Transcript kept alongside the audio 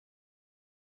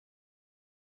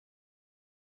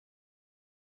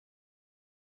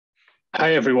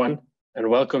Hi everyone, and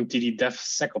welcome to the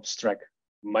DevSecOps track.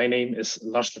 My name is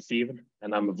Lars Lefevre,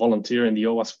 and I'm a volunteer in the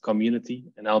OWASP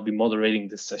community, and I'll be moderating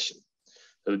this session.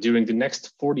 So during the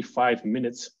next 45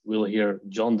 minutes, we'll hear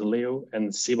John DiLeo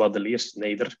and Seba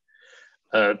Deleersnyder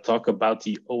talk about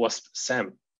the OWASP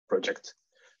SAMM project.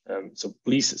 So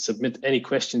please submit any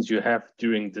questions you have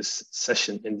during this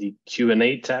session in the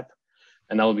Q&A tab,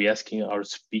 and I'll be asking our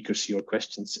speakers your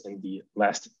questions in the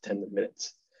last 10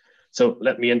 minutes. So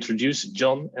let me introduce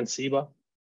John and Seba.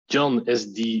 John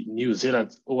is the New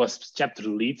Zealand OWASP chapter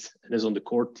lead and is on the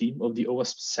core team of the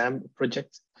OWASP SAMM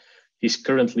project. He's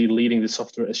currently leading the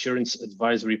software assurance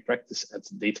advisory practice at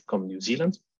Datacom New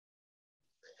Zealand.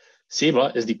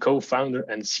 Seba is the co-founder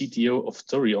and CTO of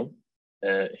Torion.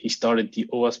 He started the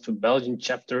OWASP Belgian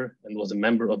chapter and was a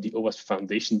member of the OWASP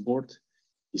Foundation board.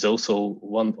 He's also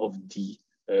one of the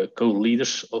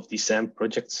co-leaders of the SAMM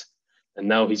projects. And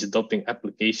now he's adopting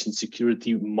application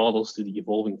security models to the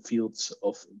evolving fields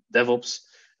of DevOps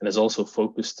and is also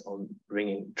focused on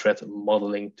bringing threat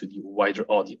modeling to the wider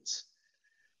audience.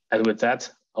 And with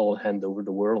that, I'll hand over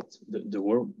the word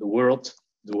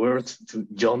to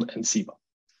John and Seba.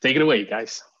 Take it away,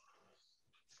 guys.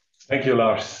 Thank you,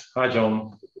 Lars. Hi,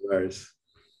 John. Lars.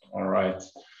 All right.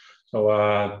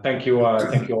 So thank you all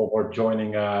for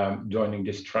joining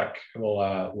this track.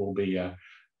 We'll be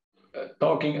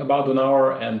talking about an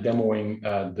hour and demoing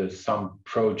the SAMM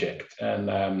project. And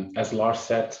as Lars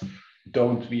said,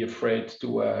 don't be afraid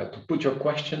to put your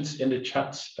questions in the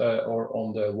chat or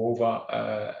on the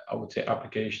WOVA, I would say,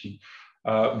 application.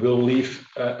 We'll leave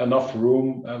enough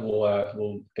room and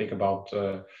we'll take about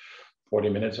 40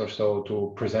 minutes or so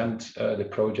to present the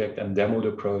project and demo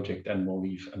the project, and we'll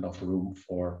leave enough room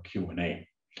for Q&A.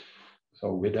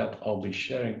 So with that, I'll be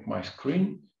sharing my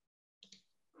screen.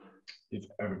 If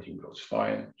everything goes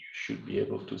fine, you should be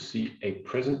able to see a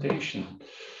presentation,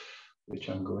 which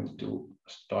I'm going to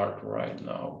start right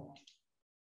now.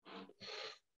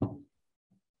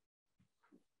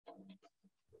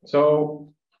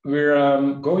 So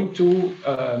we're going to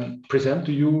present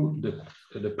to you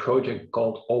the project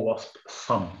called OWASP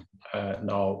SAMM.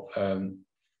 Now,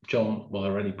 John will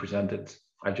already present it.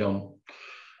 Hi, John,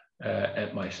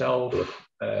 and myself.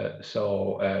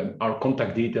 Our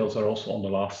contact details are also on the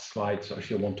last slide. So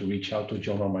if you want to reach out to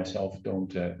John or myself,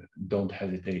 don't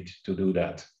hesitate to do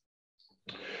that.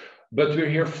 But we're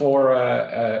here for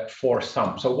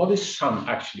SAMM. So what is SAMM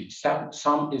actually?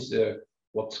 SAMM is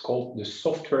what's called the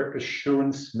Software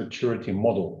Assurance Maturity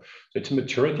Model. So it's a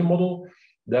maturity model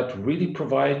that really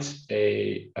provides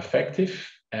an effective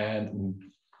and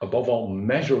above all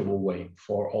measurable way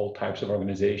for all types of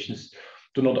organizations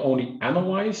to not only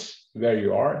analyze where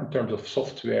you are in terms of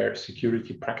software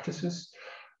security practices,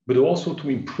 but also to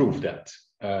improve that.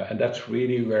 And that's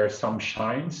really where SAMM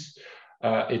shines.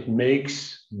 It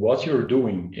makes what you're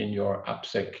doing in your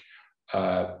AppSec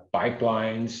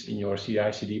pipelines, in your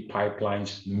CI/CD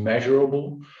pipelines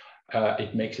measurable.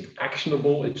 It makes it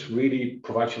actionable. It really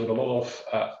provides you with a lot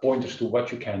of pointers to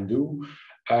what you can do.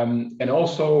 And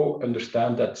also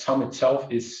understand that SAMM itself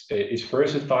is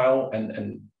versatile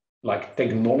and like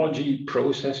technology,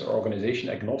 process, or organization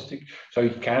agnostic. So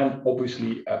you can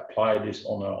obviously apply this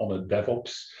on a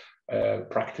DevOps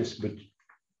practice, but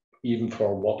even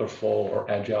for waterfall or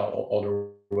agile or other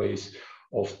ways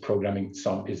of programming,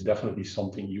 SAMM is definitely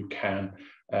something you can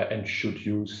and should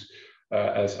use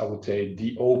as, I would say,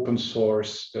 the open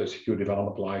source secure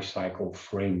development lifecycle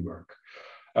framework.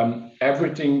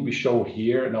 Everything we show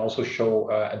here and also show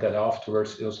that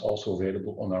afterwards is also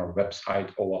available on our website,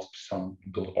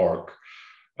 owaspsamm.org.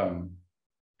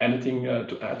 Anything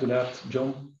to add to that,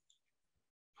 John?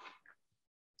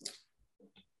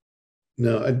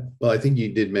 No, well, I think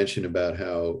you did mention about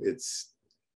how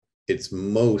it's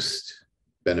most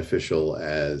beneficial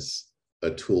as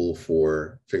a tool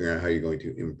for figuring out how you're going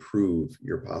to improve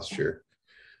your posture.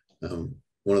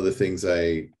 One of the things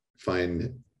I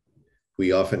find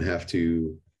we often have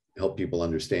to help people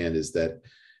understand is that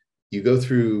you go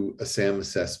through a SAMM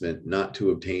assessment not to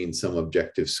obtain some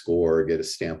objective score, get a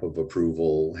stamp of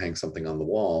approval, hang something on the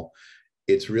wall.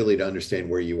 It's really to understand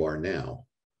where you are now.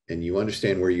 And you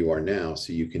understand where you are now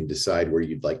so you can decide where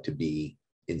you'd like to be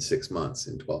in 6 months,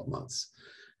 in 12 months.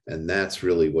 And that's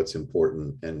really what's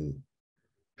important and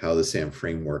how the SAMM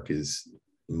framework is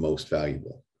most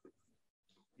valuable.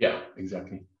 Yeah,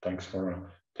 exactly. Thanks for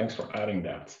adding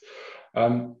that.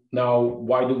 Now,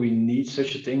 why do we need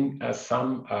such a thing as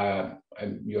SAMM?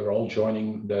 And you're all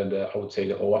joining the I would say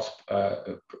the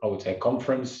OWASP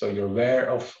conference, so you're aware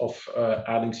of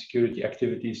adding security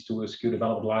activities to a secure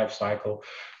development life cycle.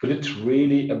 But it's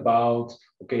really about,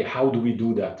 okay, how do we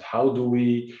do that? How do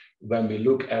we when we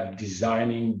look at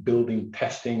designing, building,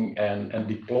 testing, and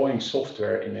deploying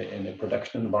software in a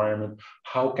production environment,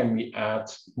 how can we add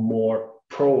more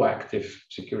proactive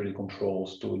security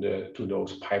controls to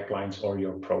those pipelines or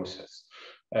your process,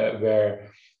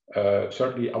 where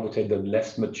certainly I would say the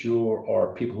less mature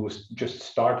or people who are just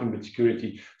starting with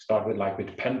security start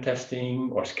with pen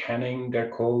testing or scanning their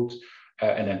code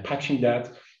and then patching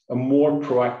that. A more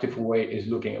proactive way is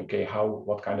looking, okay,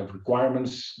 what kind of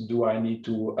requirements do I need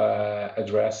to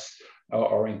address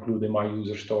or include in my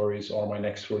user stories or my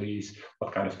next release?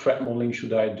 What kind of threat modeling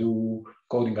should I do?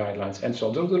 Coding guidelines, and so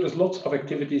on. There's lots of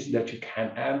activities that you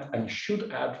can add and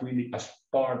should add really as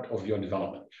part of your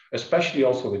development, especially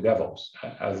also with DevOps,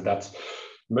 as that's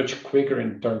much quicker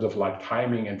in terms of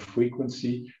timing and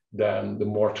frequency than the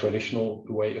more traditional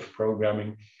way of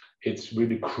programming. It's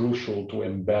really crucial to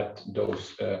embed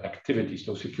those activities,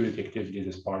 those security activities,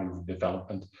 as part of the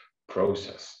development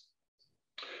process.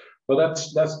 So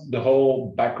that's the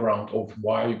whole background of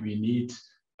why we need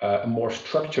a more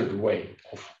structured way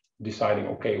of deciding,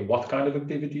 okay, what kind of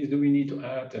activities do we need to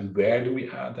add and where do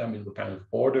we add them, in what kind of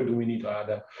order do we need to add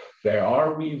them, where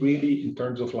are we really in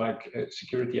terms of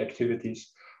security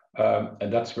activities,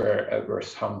 and that's where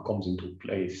SAMM comes into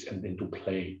place and into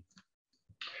play.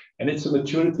 And it's a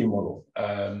maturity model.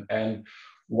 And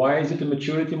why is it a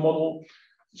maturity model?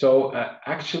 So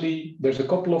actually, there's a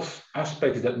couple of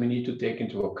aspects that we need to take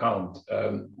into account.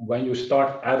 When you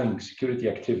start adding security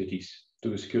activities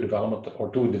to a secure development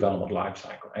or to a development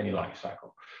lifecycle, any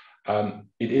lifecycle,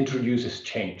 it introduces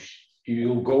change.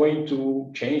 You're going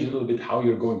to change a little bit how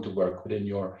you're going to work within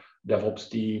your DevOps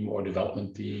team or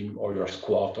development team or your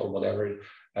squad or whatever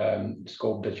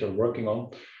scope that you're working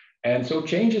on. And so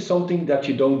change is something that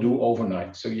you don't do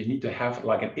overnight. So you need to have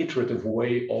an iterative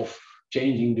way of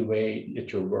changing the way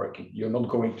that you're working. You're not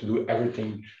going to do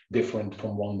everything different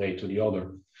from one day to the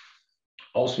other.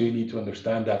 Also, you need to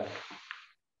understand that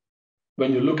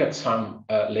when you look at SAMM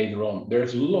later on,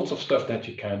 there's lots of stuff that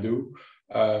you can do.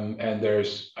 And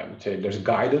there's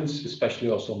guidance,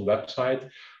 especially also on the website,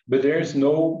 but there is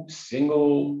no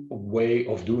single way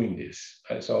of doing this.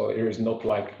 So there is not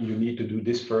you need to do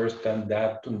this first, then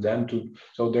that, and then to.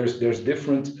 So there's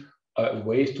different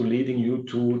ways to leading you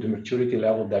to the maturity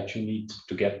level that you need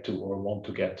to get to or want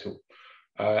to get to.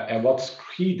 And what's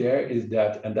key there is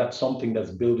that, and that's something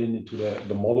that's built into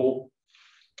the model,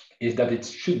 is that it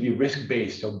should be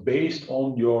risk-based. So based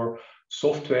on your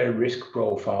software risk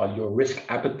profile, your risk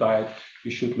appetite,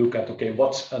 you should look at, okay,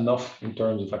 what's enough in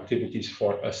terms of activities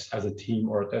for us as a team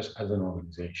or us as an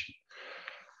organization.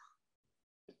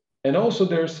 And also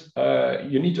there's,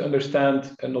 you need to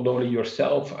understand not only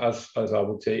yourself as I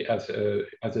would say, as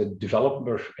a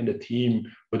developer in the team,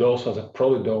 but also as a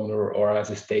product owner or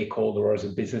as a stakeholder or as a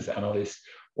business analyst.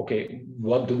 Okay,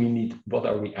 what do we need? What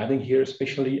are we adding here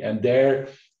especially? And there,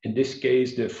 in this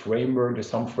case, the framework, the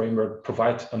SAMM framework,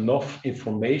 provides enough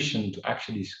information to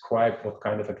actually describe what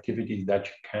kind of activities that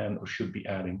you can or should be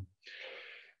adding.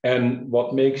 And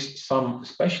what makes SAMM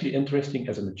especially interesting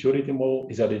as a maturity model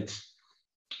is that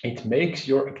it makes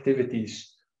your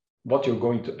activities, what you're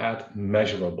going to add,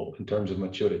 measurable in terms of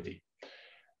maturity.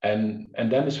 And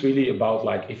then it's really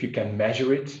about if you can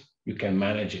measure it, you can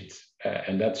manage it.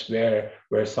 And that's where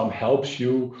SAMM helps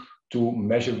you to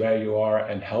measure where you are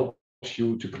and help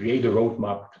you to create a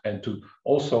roadmap and to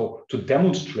also to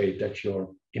demonstrate that you're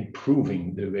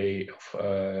improving the way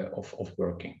of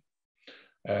working.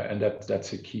 And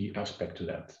that's a key aspect to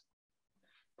that.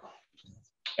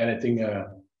 Anything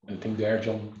there,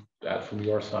 John, to add from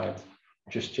your side?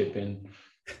 Just chip in.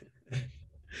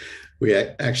 We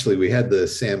had the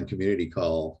SAMM community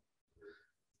call.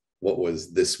 What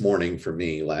was this morning for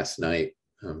me, last night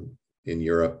in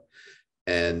Europe,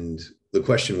 and the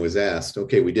question was asked,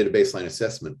 okay, we did a baseline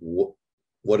assessment.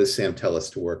 What does SAMM tell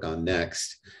us to work on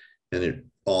next? And it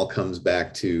all comes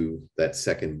back to that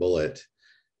second bullet.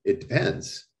 It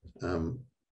depends.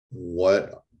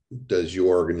 What does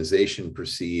your organization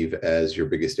perceive as your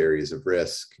biggest areas of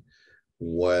risk?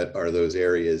 What are those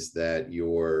areas that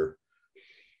your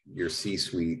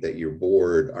C-suite, that your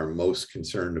board are most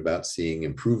concerned about seeing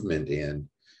improvement in?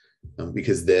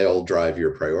 Because they'll drive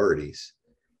your priorities.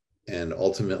 And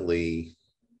ultimately,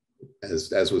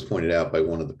 as was pointed out by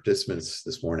one of the participants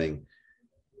this morning,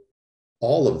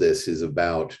 all of this is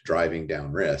about driving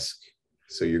down risk.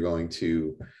 So you're going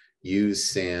to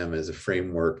use SAMM as a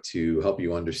framework to help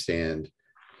you understand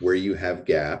where you have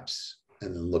gaps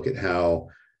and then look at how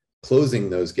closing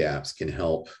those gaps can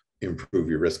help improve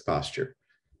your risk posture.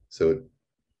 So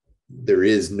there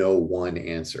is no one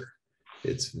answer.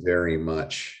 It's very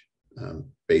much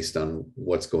based on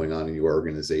what's going on in your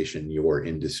organization, your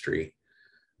industry.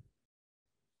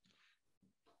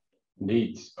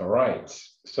 Indeed. All right.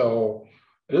 So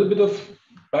a little bit of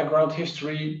background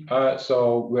history.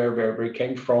 So where we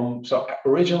came from. So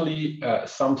originally,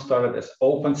 SAMM started as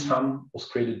Open SAMM, was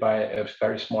created by a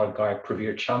very smart guy,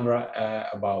 Pravir Chandra,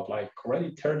 about like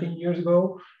already 13 years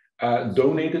ago,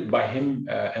 donated by him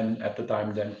and at the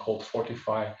time then called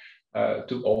Fortify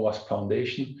to OWASP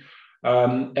Foundation.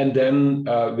 And then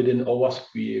within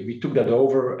OWASP, we took that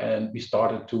over and we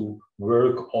started to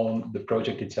work on the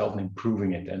project itself and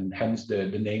improving it. And hence the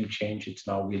name change. It's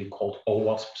now really called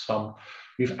OWASP SAMM.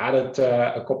 We've added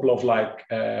a couple of like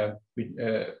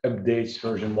updates,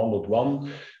 version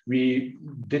 1.1. We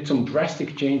did some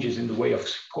drastic changes in the way of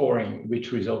scoring,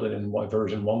 which resulted in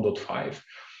version 1.5.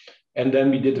 And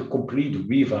then we did a complete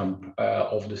revamp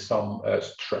of the SAMM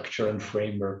structure and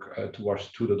framework towards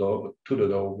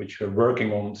 2.0, which we're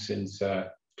working on since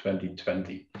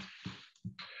 2020.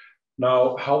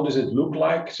 Now, how does it look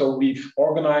like? So we've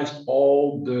organized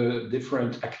all the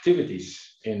different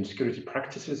activities in security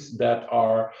practices that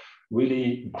are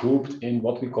really grouped in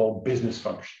what we call business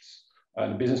functions.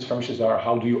 And business functions are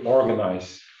how do you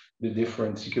organize the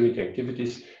different security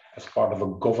activities as part of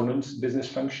a governance business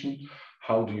function?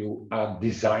 How do you add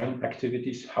design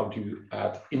activities? How do you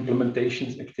add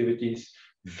implementations activities?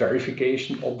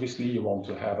 Verification, obviously, you want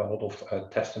to have a lot of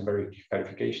test and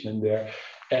verification in there.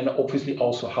 And obviously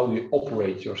also how do you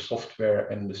operate your software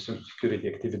and the security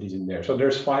activities in there. So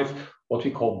there's 5 what we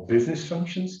call business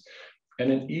functions.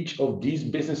 And in each of these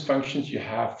business functions, you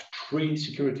have 3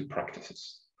 security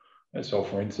practices. And so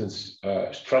for instance,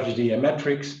 strategy and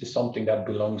metrics is something that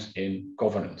belongs in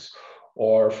governance.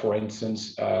 Or for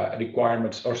instance,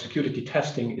 requirements or security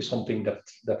testing is something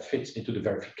that fits into the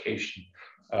verification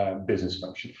business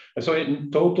function. And so in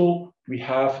total, we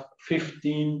have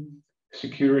 15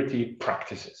 security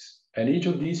practices. And each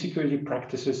of these security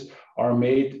practices are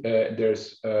made,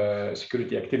 there's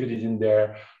security activities in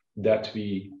there that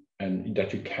you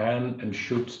can and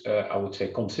should, I would say,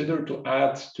 consider to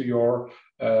add to your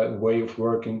way of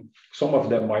working. Some of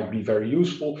them might be very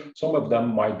useful, some of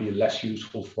them might be less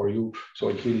useful for you. So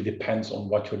it really depends on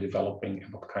what you're developing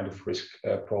and what kind of risk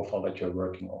profile that you're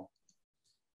working on.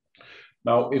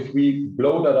 Now, if we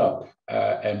blow that up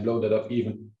and blow that up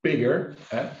even bigger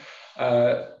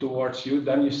towards you,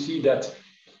 then you see that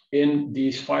in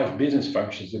these 5 business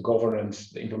functions, the governance,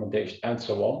 the implementation, and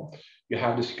so on, you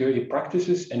have the security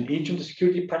practices, and each of the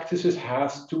security practices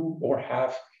has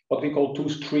have what we call 2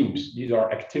 streams. These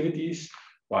are activities,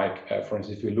 like, for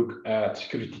instance, if we look at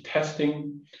security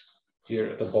testing, here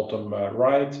at the bottom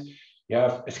right, you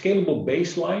have a scalable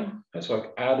baseline, so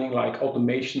like adding like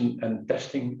automation and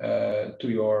testing to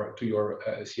your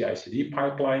CI/CD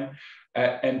pipeline,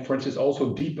 and for instance,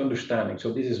 also deep understanding.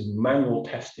 So this is manual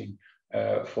testing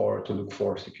to look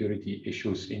for security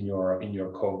issues in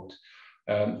your code.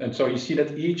 And so you see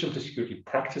that each of the security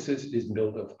practices is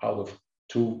built out of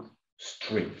 2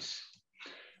 streams.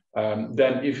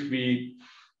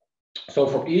 So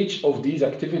for each of these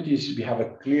activities, we have a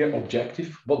clear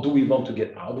objective. What do we want to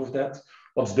get out of that?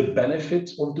 What's the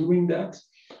benefit of doing that?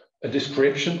 A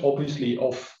description, obviously,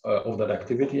 of that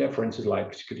activity. For instance,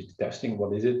 like security testing,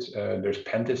 what is it? There's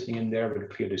pen testing in there with a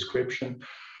clear description.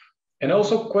 And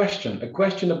also a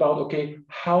question about, okay,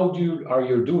 how are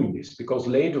you doing this? Because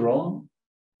later on,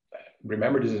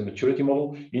 remember, this is a maturity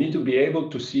model. You need to be able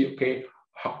to see, okay,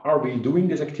 are we doing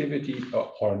this activity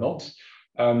or not?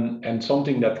 And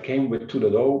something that came with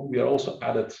 2.0, we also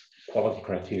added quality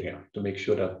criteria to make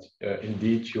sure that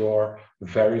indeed you're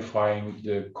verifying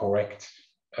the correct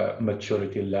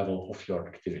maturity level of your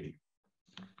activity.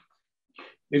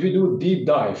 If we do a deep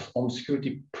dive on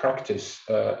security practice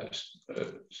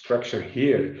structure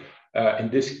here, in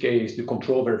this case, the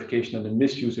control verification and the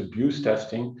misuse abuse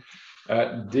testing,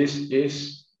 this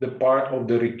is the part of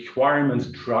the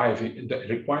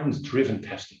requirements-driven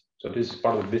testing. So this is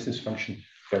part of the business function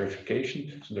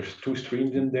verification. So there's 2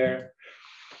 streams in there.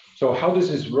 So how does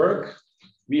this work?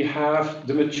 We have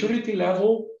the maturity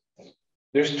level.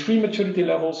 There's 3 maturity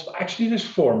levels. Actually, there's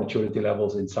 4 maturity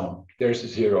levels in SAMM. There's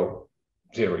 0.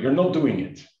 You're not doing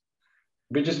it,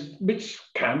 which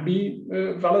can be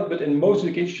valid, but in most of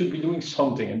the cases, you should be doing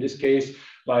something. In this case,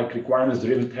 like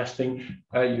requirements-driven testing,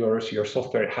 your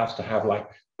software has to have like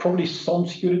probably some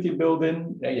security built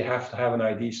in. You have to have an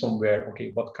ID somewhere.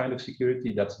 Okay, what kind of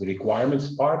security? That's the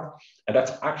requirements part, and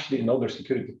that's actually another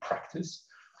security practice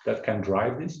that can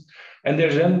drive this. And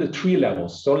there's then the 3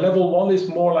 levels. So level 1 is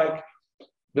more like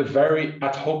the very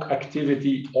ad hoc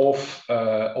activity of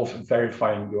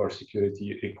verifying your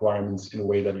security requirements in a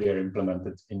way that they're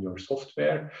implemented in your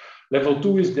software. Level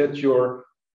 2 is that you're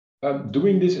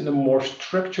doing this in a more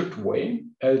structured way,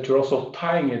 you're also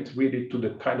tying it really to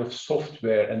the kind of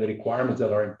software and the requirements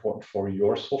that are important for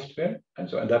your software. And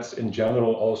that's in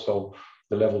general also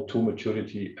the level 2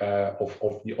 maturity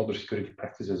of the other security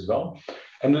practices as well.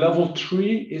 And level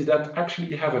 3 is that actually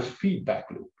you have a feedback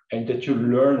loop and that you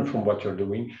learn from what you're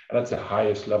doing. And that's the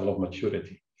highest level of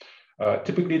maturity.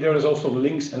 Typically, there is also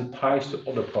links and ties to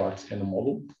other parts in the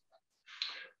model.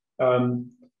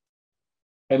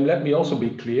 And let me also be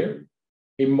clear,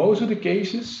 in most of the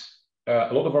cases,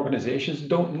 a lot of organizations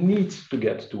don't need to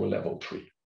get to a level 3.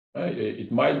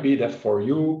 It might be that for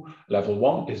you, level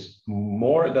 1 is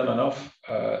more than enough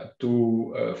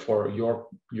for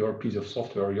your piece of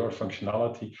software, your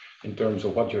functionality in terms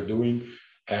of what you're doing,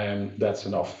 and that's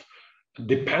enough.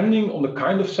 Depending on the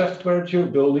kind of software you're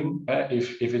building,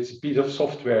 if it's a piece of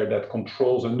software that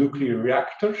controls a nuclear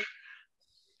reactor,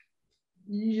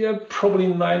 you probably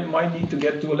might need to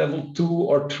get to a level 2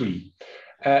 or 3.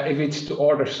 If it's to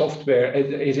order software,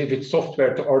 if it's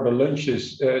software to order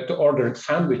lunches, to order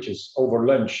sandwiches over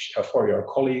lunch for your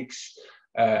colleagues,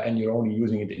 and you're only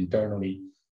using it internally,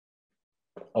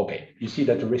 okay, you see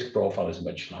that the risk profile is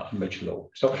much lower.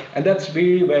 So, and that's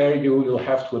really where you'll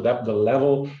have to adapt the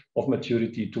level of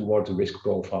maturity towards the risk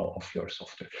profile of your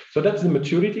software. So that's the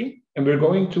maturity, and we're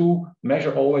going to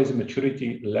measure always the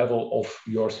maturity level of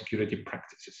your security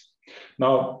practices.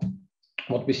 Now,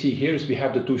 what we see here is we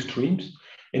have the 2 streams.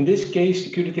 In this case,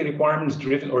 security requirements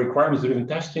driven or requirements driven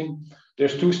testing,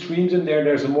 there's 2 streams in there.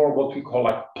 There's a more what we call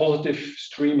like positive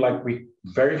stream, like we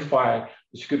verify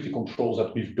the security controls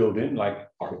that we've built in, like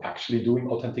are we actually doing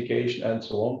authentication and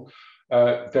so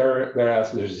on.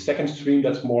 Whereas there's a second stream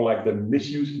that's more like the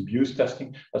misuse, abuse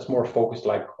testing, that's more focused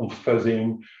like on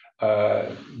fuzzing,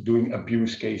 doing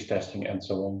abuse case testing and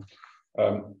so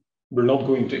on. We're not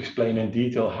going to explain in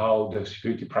detail how the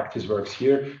security practice works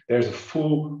here. There's a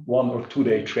full 1 or 2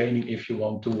 day training if you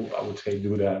want to, I would say,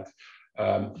 do that.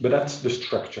 But that's the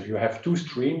structure. You have 2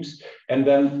 streams, and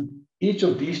then each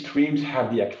of these streams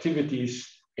have the activities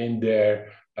in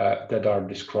there that are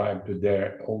described with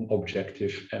their own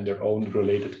objective and their own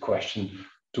related question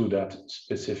to that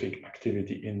specific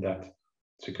activity in that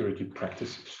security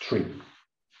practice stream.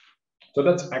 So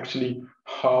that's actually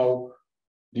how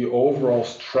the overall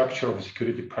structure of a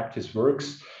security practice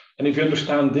works. And if you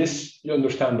understand this, you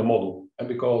understand the model. And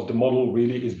because the model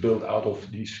really is built out of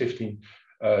these 15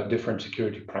 different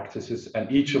security practices,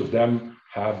 and each of them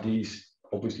have these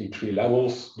obviously 3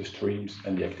 levels, the streams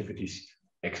and the activities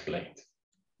explained.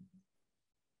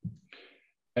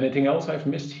 Anything else I've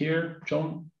missed here,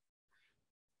 John?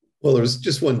 Well, there was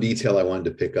just one detail I wanted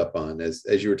to pick up on as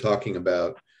you were talking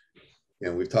about.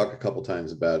 And we've talked a couple of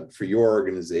times about, for your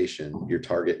organization, your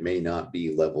target may not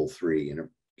be level 3 in a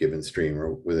given stream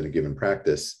or within a given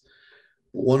practice.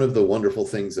 One of the wonderful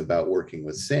things about working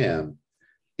with SAMM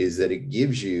is that it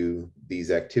gives you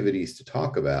these activities to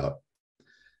talk about.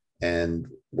 And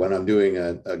when I'm doing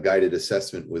a guided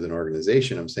assessment with an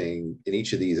organization, I'm saying in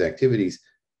each of these activities,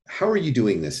 how are you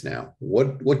doing this now?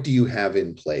 What do you have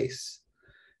in place?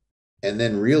 And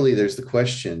then really there's the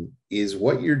question, is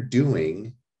what you're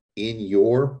doing, in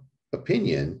your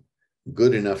opinion,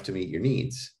 good enough to meet your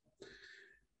needs?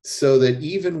 So that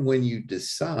even when you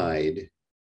decide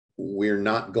we're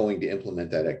not going to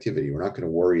implement that activity, we're not going to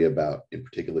worry about, in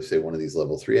particular, say one of these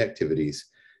level 3 activities,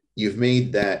 you've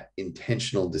made that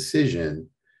intentional decision,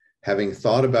 having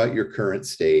thought about your current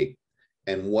state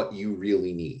and what you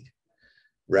really need,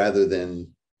 rather than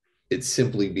it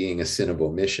simply being a sin of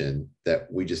omission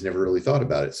that we just never really thought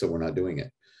about it, so we're not doing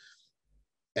it.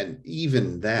 And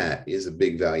even that is a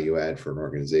big value add for an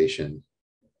organization,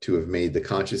 to have made the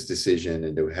conscious decision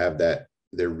and to have that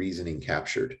their reasoning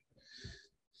captured.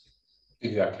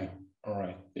 Exactly. All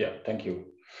right. Yeah, thank you.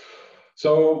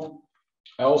 So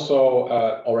I also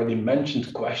already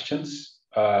mentioned questions.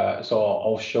 So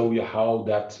I'll show you how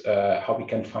how we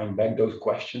can find back those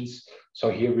questions. So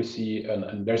here we see,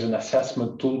 there's an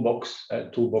assessment toolbox.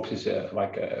 Toolbox is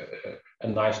like a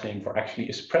nice name for actually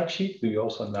a spreadsheet. We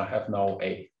also have now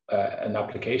an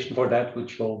application for that,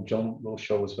 which John will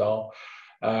show as well.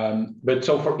 But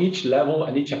so for each level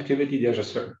and each activity, there's a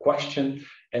certain question,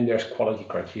 and there's quality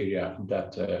criteria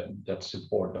that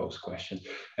support those questions.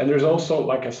 And there's also,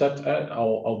 like I said,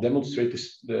 I'll demonstrate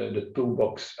the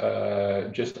toolbox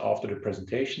just after the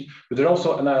presentation. But there's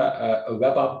also a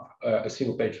web app, a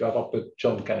single page web app, but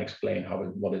John can explain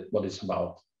what it's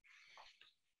about.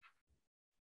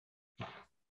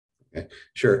 Okay,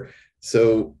 sure.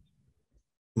 So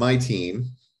my team,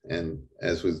 and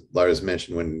as Lars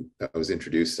mentioned when I was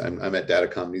introduced, I'm at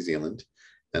Datacom New Zealand,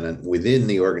 and within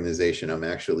the organization, I'm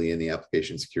actually in the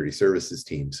application security services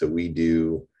team. So we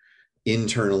do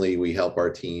internally, we help our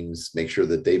teams make sure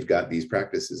that they've got these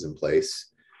practices in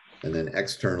place. And then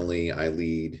externally, I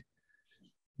lead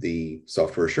the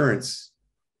software assurance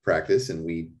practice, and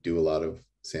we do a lot of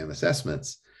SAMM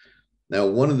assessments. Now,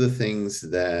 one of the things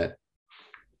that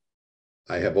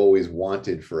I have always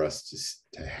wanted for us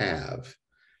to have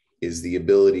is the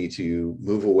ability to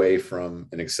move away from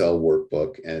an Excel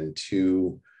workbook and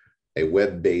to a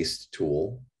web-based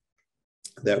tool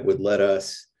that would let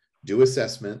us do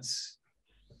assessments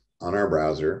on our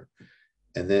browser,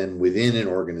 and then within an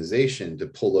organization to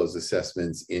pull those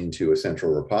assessments into a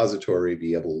central repository,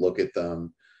 be able to look at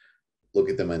them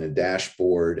on a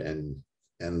dashboard, and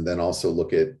then also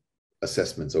look at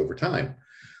assessments over time.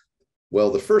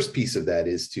 Well, the first piece of that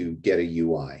is to get a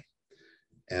UI.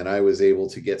 And I was able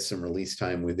to get some release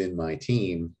time within my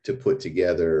team to put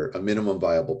together a minimum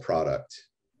viable product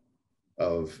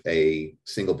of a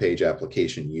single page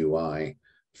application UI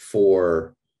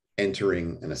for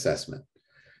entering an assessment.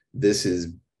 This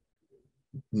is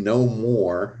no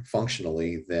more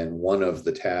functionally than one of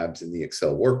the tabs in the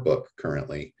Excel workbook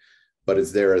currently, but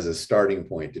it's there as a starting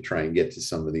point to try and get to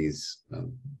some of these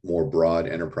more broad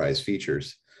enterprise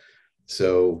features.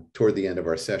 So toward the end of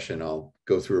our session, I'll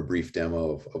go through a brief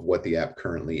demo of what the app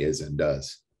currently is and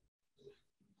does.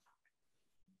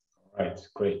 All right,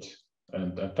 great.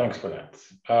 And thanks for that.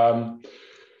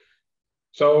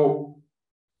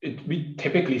 We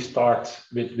typically start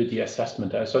with the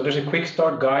assessment. So there's a quick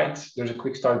start guide. There's a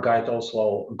quick start guide also.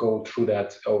 I'll go through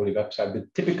that over the website.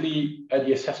 But typically,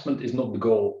 the assessment is not the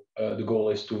goal. The goal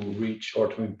is to reach or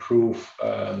to improve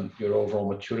your overall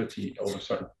maturity over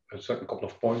a certain couple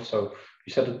of points. So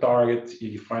you set a target,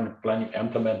 you define a plan, you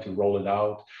implement, you roll it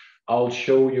out. I'll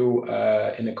show you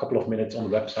in a couple of minutes on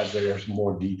the website where there's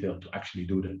more detail to actually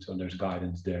do that. So there's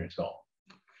guidance there as well.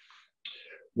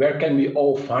 Where can we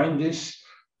all find this?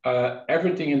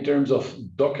 Everything in terms of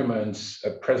documents,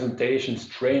 presentations,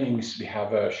 trainings, we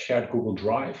have a shared Google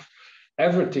Drive.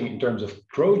 Everything in terms of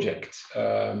projects,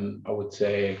 I would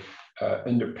say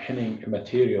underpinning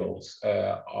materials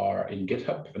are in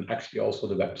GitHub, and actually also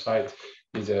the website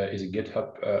is a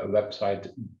GitHub website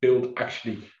built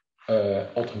actually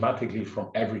automatically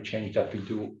from every change that we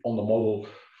do on the model.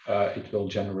 It will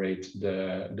generate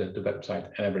the website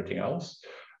and everything else,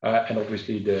 and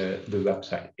obviously the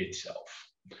website itself.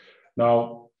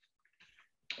 Now,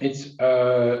 it's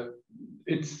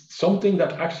something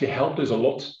that actually helped us a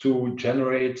lot to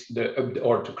generate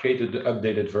to create the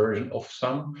updated version of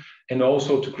SAMM, and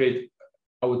also to create,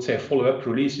 I would say, follow-up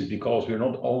releases, because we're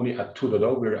not only at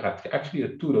 2.0, we're actually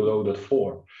at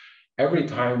 2.0.4. Every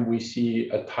time we see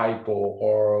a typo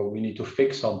or we need to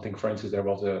fix something, for instance, there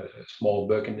was a small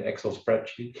bug in the Excel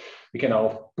spreadsheet, we can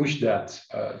now push that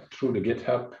through the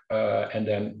GitHub and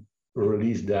then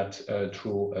release that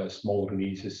through small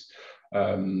releases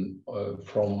from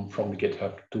the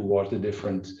GitHub towards the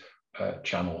different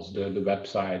channels, the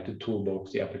website, the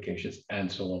toolbox, the applications,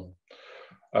 and so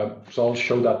on. So I'll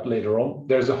show that later on.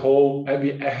 There's a whole,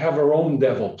 we have our own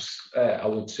DevOps, I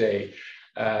would say,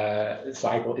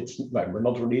 cycle. It's like we're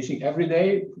not releasing every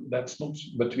day, that's not,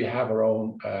 but we have our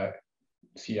own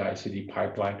CI/CD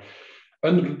pipeline.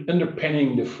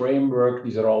 Underpinning the framework,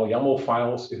 these are all YAML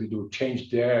files. If we do a change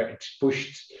there, it's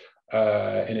pushed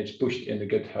and it's pushed in the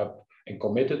GitHub and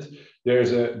committed.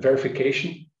 There's a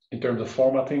verification in terms of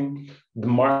formatting. The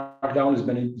markdown is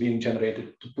being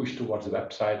generated to push towards the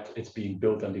website. It's being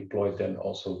built and deployed then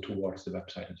also towards the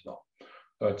website as well.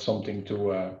 So it's something to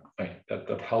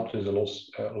that helped us a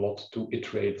lot to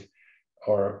iterate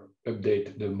or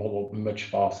update the model much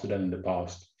faster than in the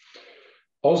past.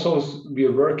 Also, we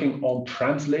are working on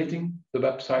translating the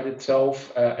website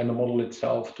itself and the model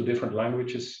itself to different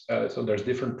languages. So there's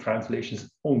different translations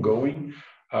ongoing.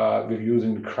 We're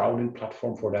using the Crowdin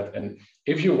platform for that. And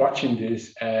if you're watching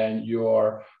this and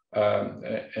you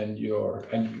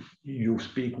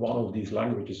speak one of these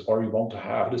languages, or you want to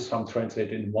have the SAMM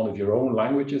translated in one of your own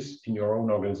languages in your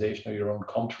own organization or your own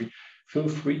country, feel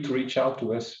free to reach out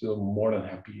to us. We're more than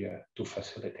happy to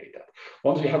facilitate that.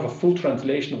 Once we have a full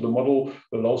translation of the model,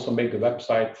 we'll also make the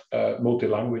website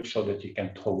multi-language so that you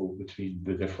can toggle between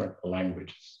the different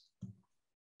languages.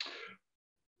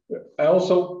 I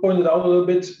also pointed out a little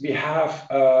bit, we have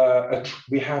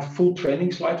full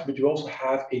training slides, but you also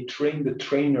have a train the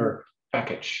trainer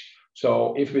package.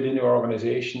 So if within your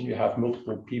organization you have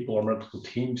multiple people or multiple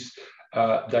teams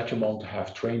that you want to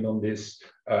have trained on this,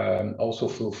 also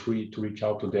feel free to reach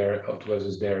out to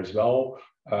us there as well.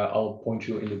 I'll point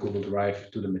you in the Google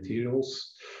Drive to the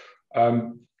materials.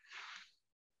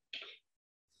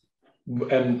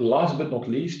 And last but not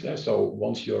least, so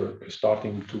once you're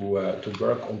starting to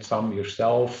work on SAMM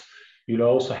yourself, you'll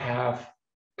also have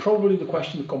probably the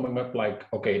question coming up like,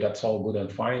 okay, that's all good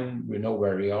and fine. We know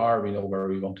where we are, we know where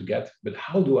we want to get, but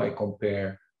how do I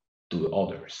compare to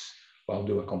others? How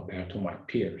do I compare to my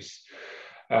peers?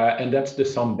 And that's the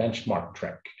SAMM benchmark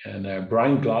track. And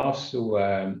Brian Glass,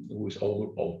 who's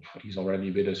he's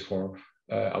already with us for,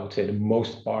 I would say, the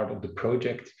most part of the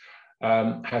project,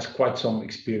 has quite some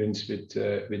experience with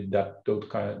that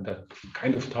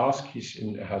kind of task.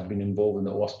 Has been involved in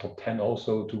the OWASP Top 10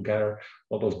 also to gather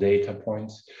all those data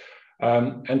points.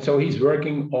 And so he's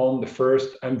working on the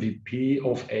first MVP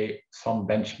of a SAMM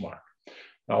benchmark.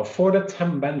 Now, for that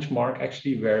SAMM benchmark,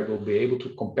 actually, where we'll be able to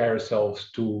compare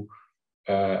ourselves to,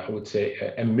 I would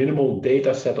say, a minimal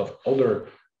data set of other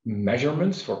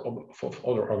measurements for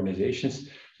other organizations,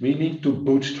 we need to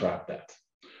bootstrap that.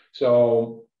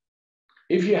 So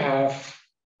if you have,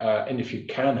 and if you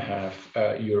can have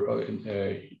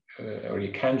or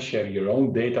you can share your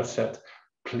own data set,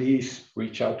 please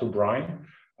reach out to Brian.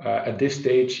 At this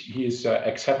stage, he is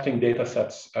accepting data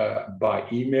sets by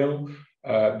email,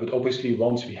 but obviously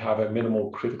once we have a minimal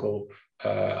critical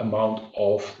amount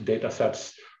of data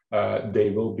sets, they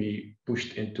will be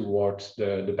pushed in towards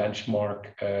the benchmark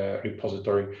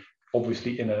repository,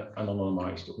 obviously in an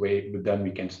anonymized way, but then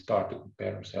we can start to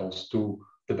compare ourselves to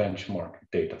the benchmark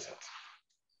data sets.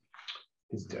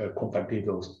 His contact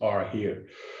details are here.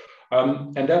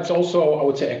 And that's also, I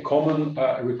would say, a common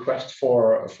request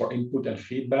for input and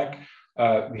feedback.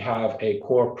 We have a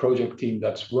core project team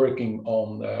that's working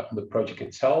on the project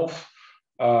itself.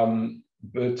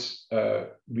 But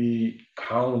we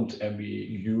count and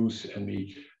we use and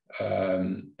we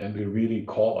really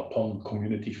call upon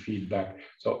community feedback.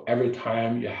 So every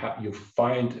time you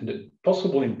find a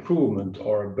possible improvement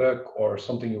or a bug or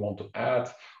something you want to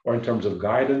add, or in terms of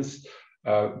guidance,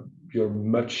 you're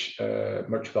much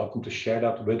welcome to share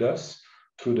that with us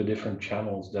through the different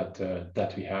channels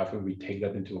that we have, and we take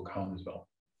that into account as well.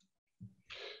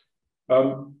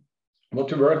 What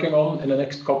we're working on in the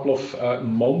next couple of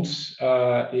months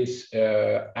is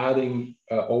adding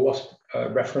OWASP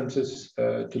references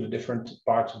to the different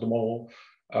parts of the model,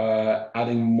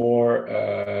 adding more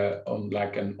on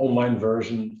like an online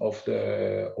version of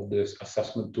this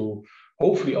assessment tool,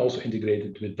 hopefully also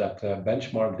integrated with that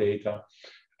benchmark data.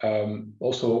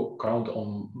 Also count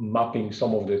on mapping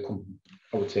some of the,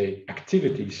 I would say,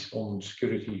 activities on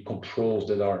security controls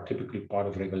that are typically part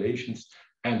of regulations,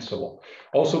 and so on.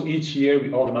 Also, each year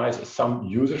we organize a SAMM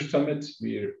user summit.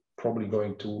 We're probably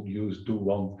going to do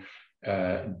one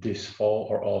this fall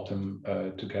or autumn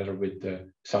together with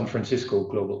the San Francisco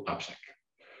Global AppSec.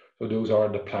 So those are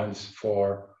the plans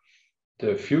for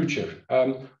the future.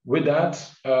 With that,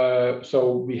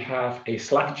 so we have a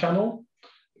Slack channel.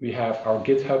 We have our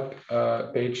GitHub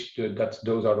page.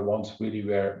 Those are the ones really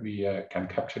where we can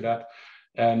capture that.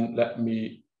 And let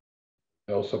me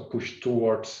also push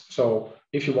towards, so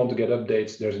if you want to get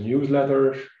updates, there's a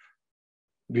newsletter.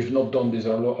 We've not done this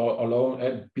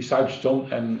alone. Besides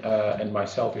John and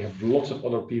myself, we have lots of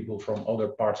other people from other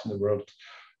parts in the world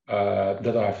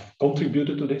that have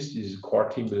contributed to this. This is a core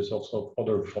team, but there's also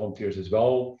other volunteers as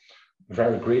well.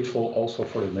 Very grateful also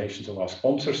for the donations of our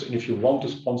sponsors. And if you want to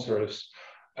sponsor us,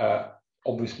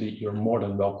 obviously you're more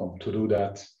than welcome to do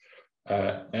that.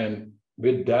 And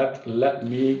with that, let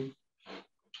me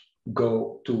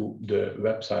go to the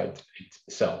website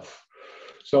itself.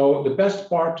 So the best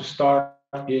part to start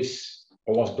is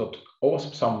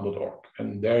owaspsam.org,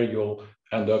 and there you'll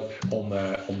end up on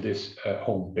this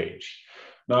home page.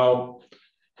 Now,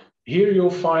 here you'll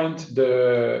find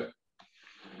the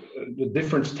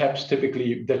different steps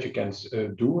typically that you can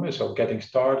do. So getting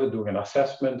started, doing an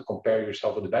assessment, compare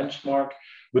yourself with the benchmark,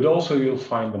 but also you'll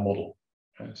find the model.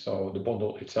 So the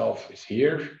model itself is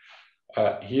here.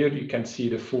 Here you can see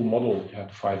the full model. You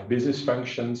have 5 business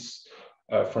functions.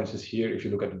 For instance, here, if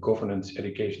you look at governance,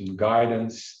 education,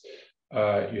 guidance,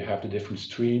 you have the different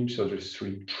streams. So there's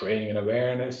stream training and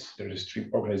awareness, there's a stream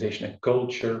organization and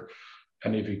culture.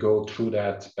 And if you go through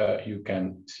that, you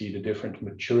can see the different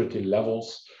maturity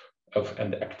levels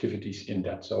and the activities in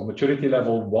that. So maturity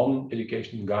level 1,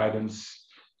 education and guidance,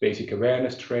 basic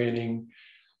awareness training,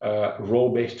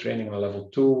 role-based training on level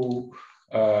 2,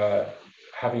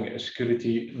 having a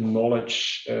security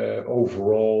knowledge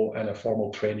overall and a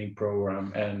formal training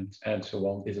program and so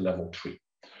on is level 3.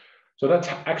 So that's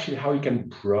actually how you can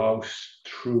browse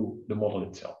through the model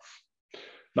itself.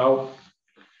 Now,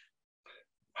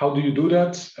 how do you do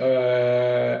that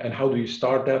and how do you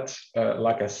start that?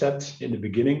 Like I said in the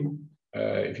beginning,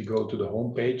 if you go to the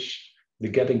home page, the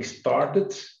getting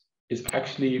started is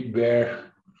actually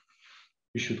where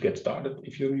you should get started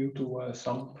if you're new to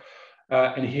SAMM.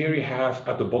 And here you have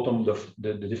at the bottom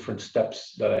the different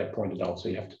steps that I pointed out. So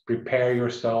you have to prepare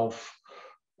yourself.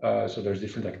 So there's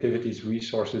different activities,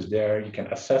 resources there. You can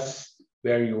assess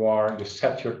where you are, you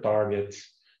set your targets,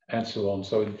 and so on.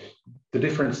 So the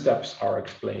different steps are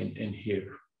explained in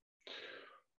here.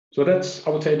 So that's, I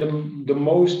would say, the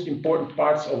most important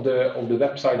parts of the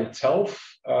website itself,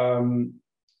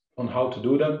 on how to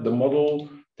do that. The model,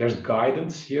 there's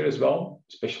guidance here as well,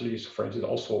 especially, for instance,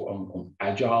 also on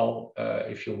Agile,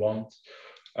 if you want.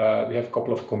 We have a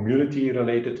couple of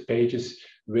community-related pages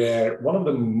where one of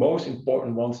the most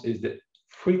important ones is the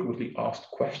frequently asked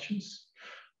questions.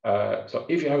 So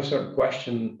if you have a certain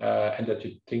question and that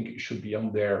you think should be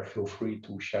on there, feel free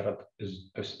to share it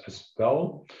as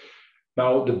well.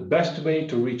 Now, the best way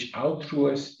to reach out to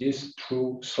us is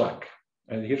through Slack.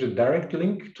 And here's a direct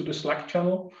link to the Slack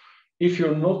channel. If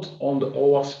you're not on the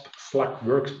OWASP Slack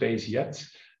workspace yet,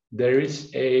 there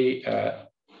is a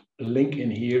link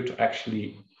in here to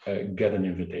actually get an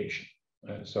invitation.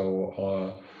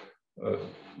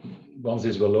 Once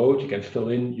this will load, you can fill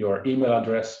in your email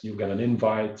address, you get an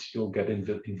invite, you'll get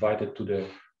invited to the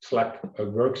Slack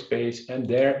workspace, and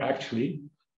there actually,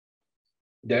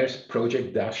 there's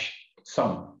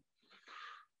project-SAMM.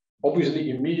 Obviously,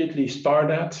 immediately start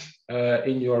that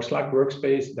in your Slack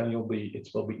workspace, then it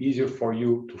will be easier for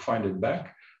you to find it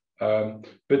back.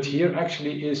 But here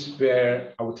actually is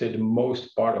where I would say the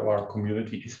most part of our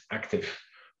community is active,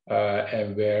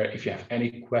 and where if you have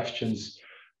any questions,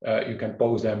 you can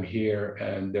post them here,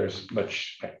 and there's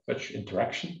much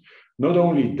interaction. Not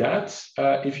only that,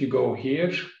 if you go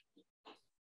here,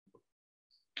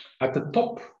 at the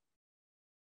top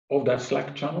of that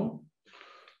Slack channel,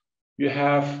 you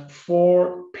have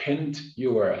 4 pinned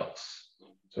URLs.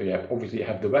 So you obviously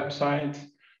have the website,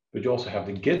 but you also have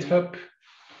the GitHub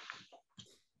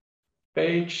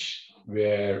page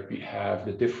where we have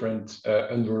the different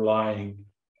underlying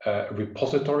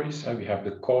repositories. We have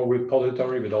the core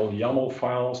repository with all the YAML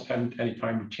files, and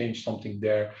anytime you change something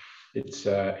there, it's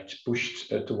pushed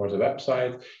towards the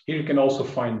website. Here you can also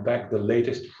find back the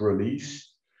latest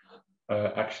release.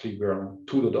 Actually, we're on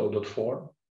 2.0.4.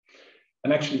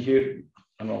 And actually here,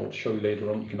 and I'll show you later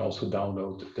on, you can also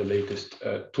download the latest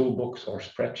toolbox or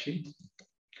spreadsheet.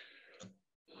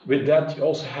 With that, you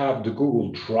also have the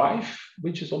Google Drive,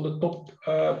 which is on the top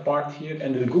part here.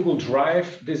 And the Google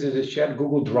Drive, this is a shared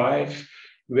Google Drive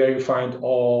where you find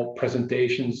all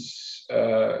presentations,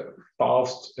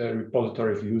 past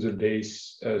repository of user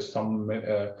days, some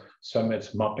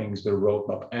summits, mappings, the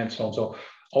roadmap, and so on. So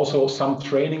also some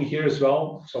training here as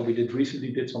well. So we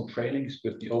recently did some trainings,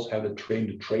 but we also have the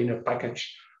trainer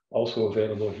package also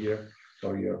available here.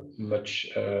 So you're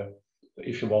much,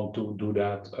 if you want to do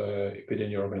that within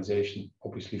your organization,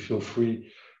 obviously feel free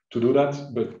to do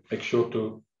that, but make sure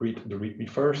to read the README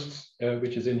first,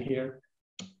 which is in here.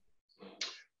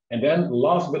 And then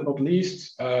last but not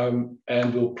least, and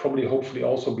we'll probably hopefully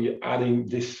also be adding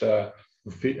this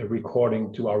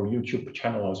recording to our YouTube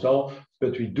channel as well,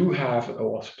 but we do have a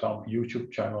OWASP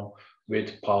YouTube channel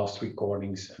with past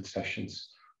recordings and sessions.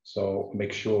 So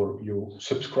make sure you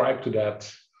subscribe to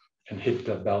that and hit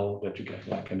the bell that you get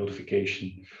like a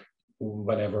notification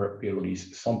whenever we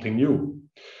release something new.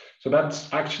 So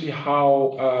that's actually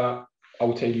how I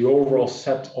would say the overall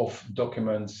set of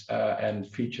documents and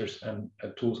features and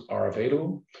tools are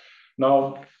available.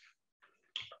 Now,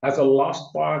 as a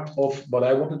last part of what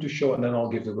I wanted to show, and then I'll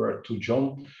give the word to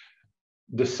John,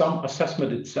 the SAMM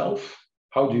assessment itself.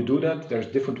 How do you do that? There's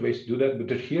different ways to do that,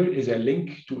 but here is a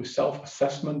link to a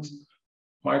self-assessment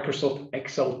Microsoft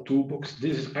Excel toolbox.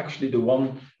 This is actually the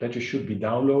one that you should be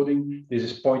downloading. This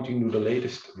is pointing to the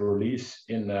latest release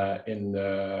in the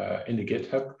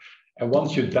GitHub. And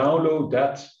once you download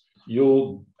that,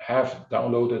 you'll have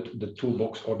downloaded the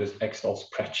toolbox or this Excel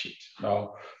spreadsheet.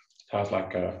 Now, it has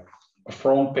like a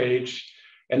front page.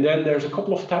 And then there's a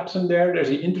couple of tabs in there. There's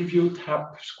the interview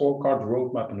tab, scorecard,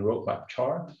 roadmap, and roadmap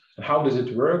chart. And how does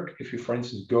it work? If you, for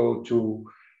instance, go to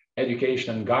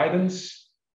education and guidance,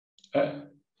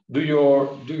 do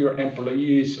your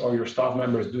employees or your staff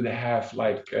members, do they have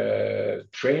like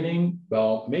training?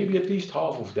 Well, maybe at least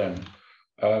half of them.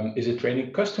 Is it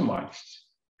training customized?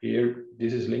 Here,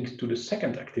 this is linked to the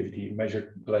second activity,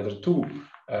 measure letter 2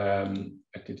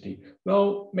 activity.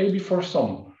 Well, maybe for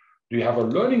some. Do you have a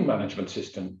learning management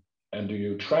system? And do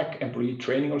you track employee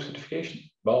training or certification?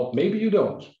 Well, maybe you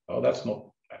don't. Well, that's not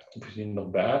obviously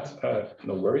not bad,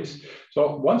 no worries.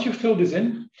 So once you fill this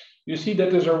in, you see that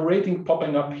there's a rating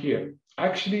popping up here.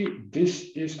 Actually,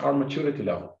 this is our maturity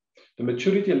level. The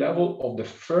maturity level of the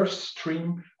first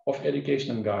stream of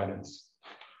education and guidance.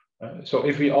 So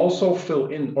if we also fill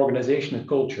in organization and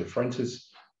culture, for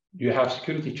instance, you have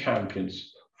security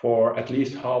champions for at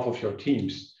least half of your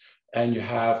teams, and you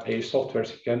have a software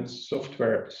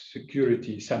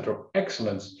security center of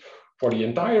excellence for the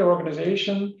entire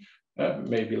organization,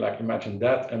 maybe like imagine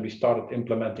that, and we started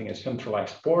implementing a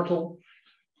centralized portal,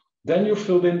 then you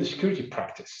filled in the security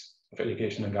practice of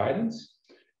education and guidance,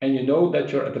 and you know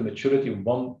that you're at the maturity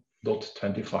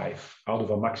 1.25 out of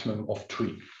a maximum of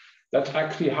 3. That's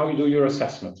actually how you do your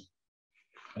assessment.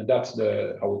 And that's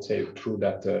I would say, through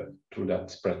that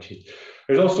spreadsheet.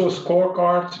 There's also a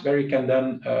scorecard where you can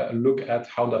then look at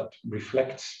how that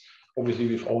reflects. Obviously,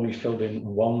 we've only filled in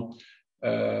one,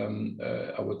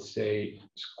 I would say,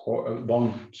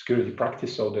 one security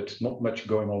practice, so there's not much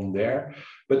going on there.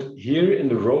 But here in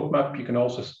the roadmap, you can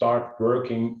also start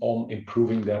working on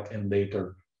improving that in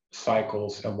later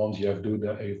cycles. And once you have done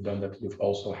that, you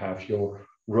also have your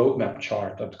roadmap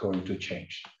chart that's going to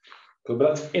change. So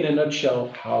that's in a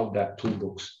nutshell how that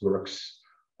toolbox works.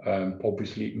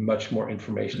 Obviously, much more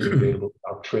information is available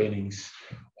about trainings,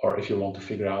 or if you want to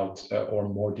figure out or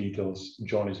more details,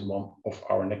 join us in one of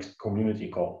our next community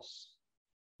calls.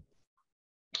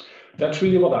 That's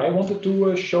really what I wanted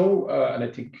to show, and I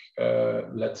think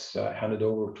let's hand it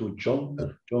over to John.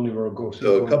 John, you will go.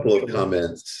 So a couple of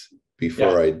comments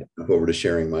before I jump over to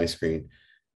sharing my screen.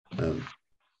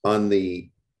 On the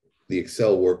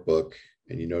Excel workbook,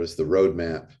 and you notice the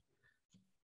roadmap,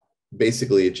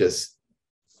 basically it just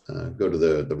go to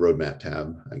the roadmap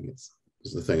tab, I guess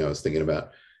is the thing I was thinking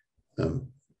about.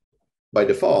 By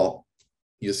default,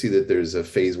 you'll see that there's a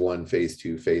phase 1, phase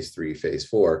 2, phase 3, phase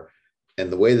 4. And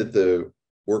the way that the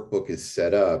workbook is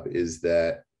set up is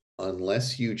that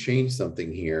unless you change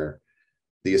something here,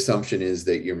 the assumption is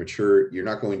that you're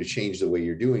not going to change the way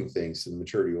you're doing things, so the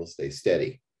maturity will stay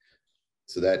steady.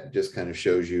 So that just kind of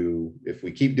shows you, if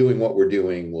we keep doing what we're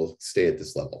doing, we'll stay at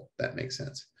this level. That makes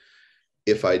sense.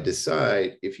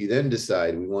 If you then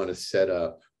decide we want to set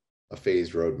up a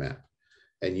phased roadmap,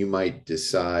 and you might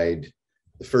decide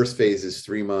the first phase is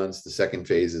 3 months, the second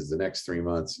phase is the next 3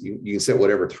 months. You can set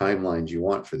whatever timelines you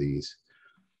want for these.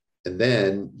 And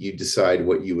then you decide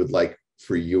what you would like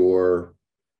for your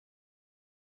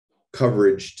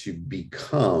coverage to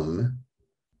become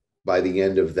by the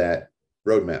end of that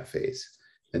roadmap phase.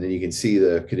 And then you can see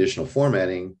the conditional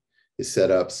formatting is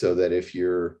set up so that if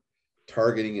you're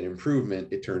targeting an improvement,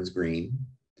 it turns green.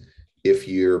 If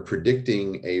you're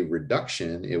predicting a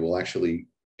reduction, it will actually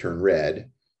turn red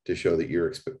to show that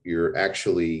you're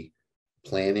actually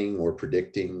planning or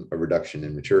predicting a reduction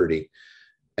in maturity.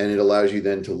 And it allows you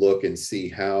then to look and see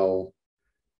how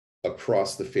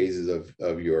across the phases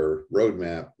of your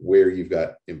roadmap, where you've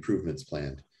got improvements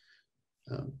planned.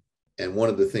 And one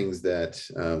of the things that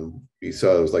you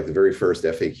saw, it was like the very first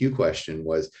FAQ question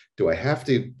was, do I have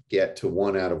to get to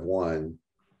 1 out of 1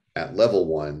 at level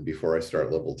 1 before I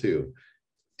start level 2?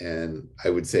 And I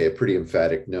would say a pretty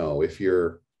emphatic no. If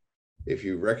you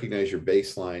recognize your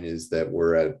baseline is that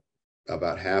we're at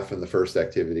about half in the first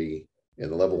activity, in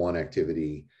the level 1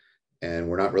 activity, and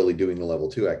we're not really doing the level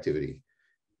 2 activity,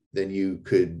 then you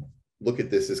could look at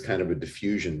this as kind of a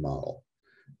diffusion model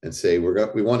and say,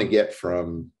 we want to get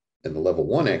from, in the level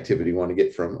 1 activity, we want to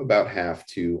get from about half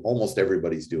to almost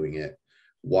everybody's doing it,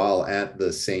 while at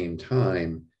the same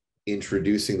time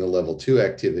introducing the level 2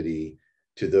 activity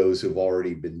to those who've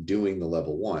already been doing the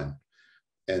level 1.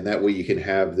 And that way you can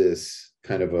have this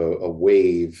kind of a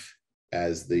wave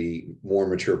as the more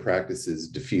mature practices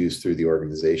diffuse through the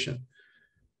organization.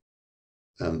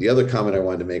 The other comment I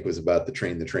wanted to make was about the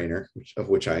train the trainer, of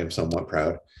which I am somewhat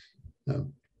proud.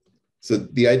 So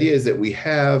the idea is that we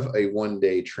have a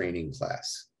one-day training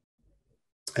class,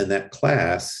 and that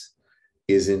class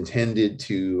is intended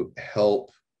to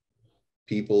help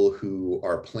people who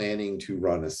are planning to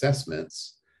run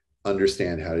assessments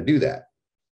understand how to do that.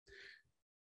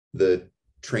 The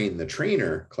Train the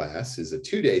Trainer class is a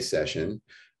 2-day session,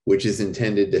 which is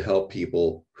intended to help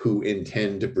people who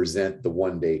intend to present the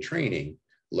one-day training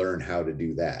learn how to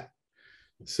do that.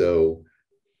 So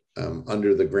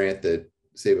under the grant that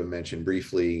Seba mentioned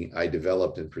briefly, I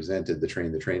developed and presented the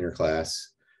Train the Trainer class,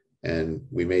 and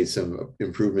we made some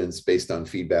improvements based on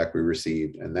feedback we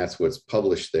received, and that's what's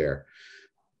published there.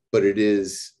 But it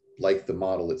is like the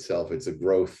model itself, it's a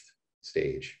growth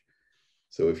stage.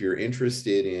 So if you're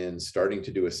interested in starting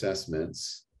to do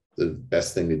assessments, the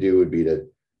best thing to do would be to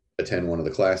attend one of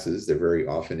the classes. They're very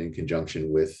often in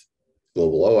conjunction with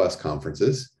global OWASP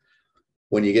conferences.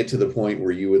 When you get to the point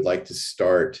where you would like to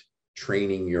start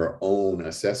training your own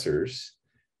assessors,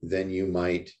 then you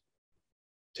might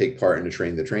take part in a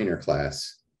Train the Trainer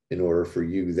class in order for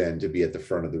you then to be at the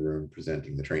front of the room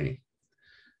presenting the training.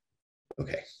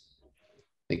 Okay,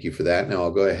 thank you for that. Now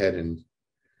I'll go ahead and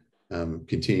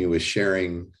continue with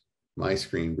sharing my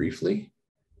screen briefly.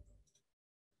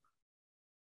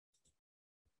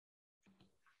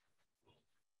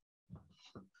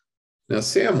 Now,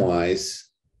 SAMWISE,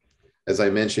 as I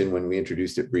mentioned when we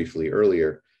introduced it briefly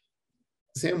earlier,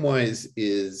 SAMWISE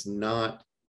is not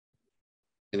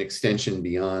an extension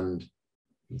beyond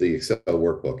the Excel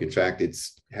workbook. In fact, it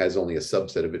has only a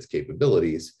subset of its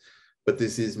capabilities, but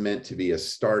this is meant to be a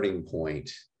starting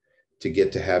point to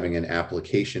get to having an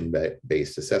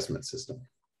application-based assessment system.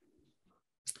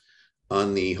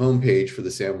 On the homepage for the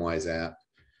SAMWISE app,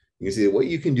 you can see that what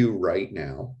you can do right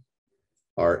now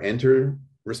are enter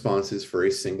responses for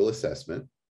a single assessment,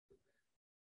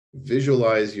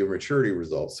 visualize your maturity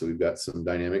results. So we've got some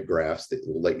dynamic graphs that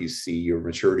will let you see your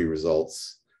maturity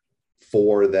results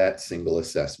for that single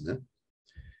assessment.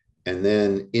 And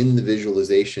then in the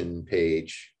visualization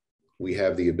page, we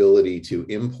have the ability to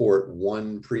import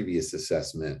one previous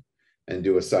assessment and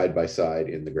do a side-by-side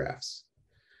in the graphs.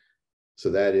 So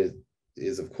that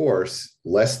is of course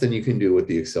less than you can do with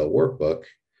the Excel workbook,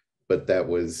 but that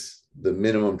was the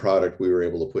minimum product we were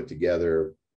able to put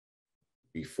together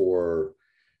before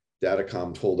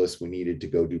Datacom told us we needed to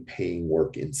go do paying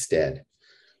work instead.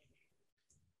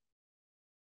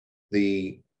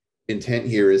 The intent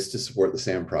here is to support the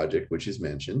SAMM project, which is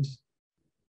mentioned.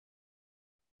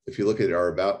 If you look at our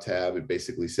About tab, it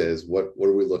basically says, what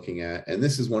are we looking at? And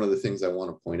this is one of the things I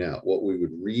want to point out. What we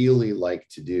would really like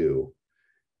to do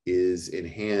is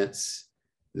enhance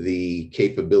the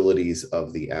capabilities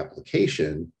of the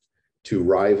application to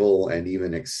rival and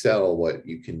even excel what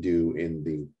you can do in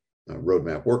the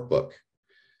roadmap workbook,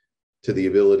 to the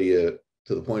ability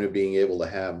to the point of being able to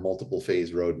have multiple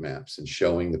phase roadmaps and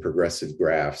showing the progressive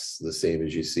graphs the same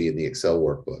as you see in the Excel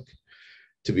workbook.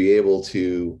 To be able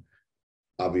to,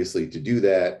 obviously to do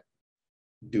that,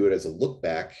 do it as a look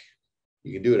back.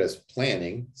 You can do it as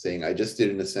planning, saying, I just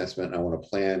did an assessment, I want to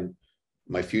plan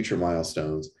my future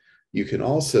milestones. You can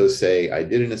also say, I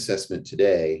did an assessment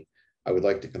today, I would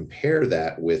like to compare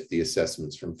that with the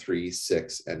assessments from 3,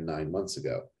 6, and 9 months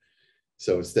ago.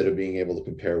 So instead of being able to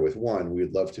compare with one,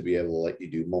 we'd love to be able to let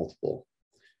you do multiple.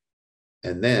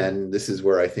 And then this is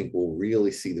where I think we'll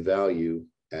really see the value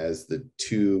as the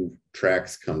two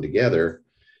tracks come together,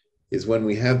 is when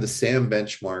we have the SAMM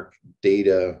benchmark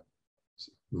data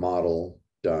model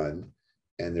done,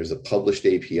 and there's a published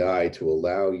API to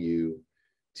allow you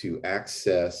to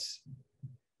access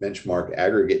benchmark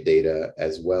aggregate data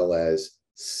as well as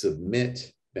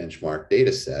submit benchmark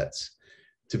data sets,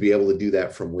 to be able to do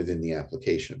that from within the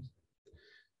application.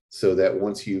 So that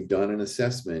once you've done an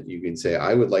assessment, you can say,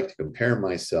 I would like to compare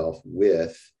myself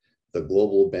with the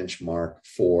global benchmark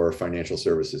for financial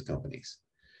services companies.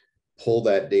 Pull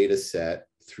that data set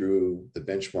through the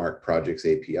benchmark projects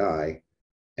API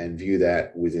and view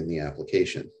that within the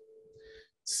application.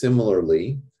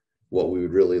 Similarly, what we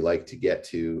would really like to get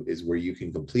to is where you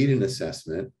can complete an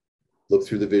assessment, look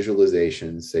through the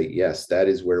visualization, say, yes, that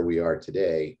is where we are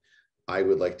today. I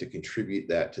would like to contribute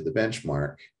that to the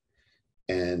benchmark,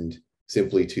 and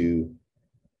simply to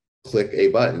click a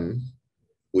button,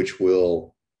 which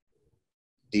will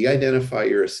de-identify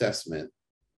your assessment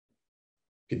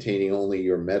containing only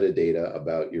your metadata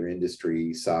about your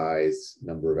industry, size,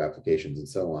 number of applications, and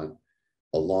so on,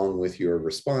 along with your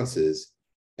responses,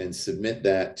 and submit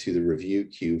that to the review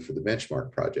queue for the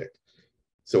benchmark project.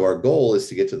 So our goal is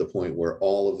to get to the point where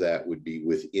all of that would be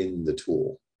within the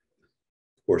tool.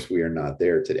 Of course, we are not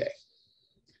there today.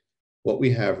 What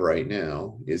we have right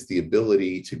now is the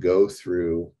ability to go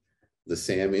through the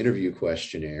SAMM interview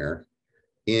questionnaire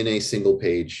in a single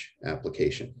page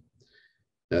application.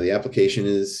 Now, the application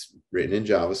is written in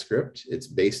JavaScript. It's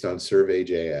based on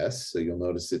Survey.js. So you'll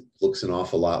notice it looks an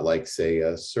awful lot like, say,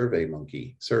 a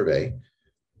SurveyMonkey survey.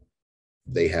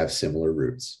 They have similar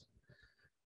roots.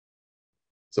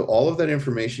 So all of that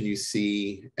information you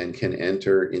see and can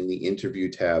enter in the interview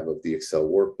tab of the Excel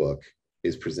workbook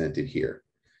is presented here.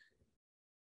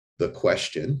 The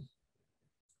question,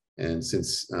 and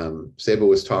since Seba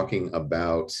was talking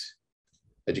about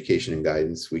education and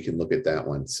guidance, we can look at that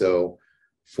one. So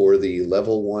for the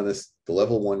level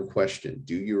one question,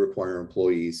 do you require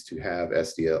employees to have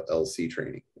SDLC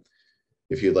training?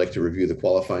 If you'd like to review the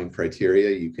qualifying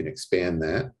criteria, you can expand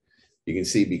that. You can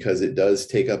see, because it does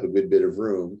take up a good bit of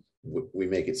room, we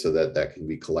make it so that that can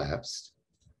be collapsed.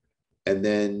 And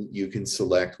then you can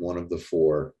select one of the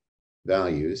 4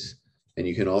 values. And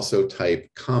you can also type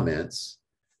comments,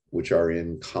 which are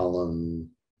in column,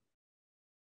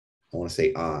 I want to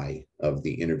say I, of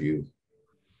the interview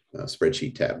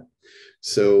spreadsheet tab.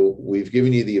 So we've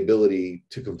given you the ability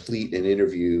to complete an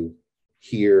interview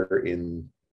here in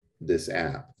this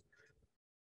app.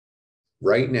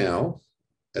 Right now,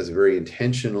 as a very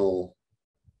intentional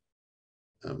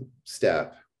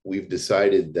step, we've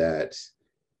decided that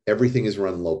everything is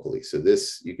run locally. So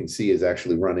this, you can see, is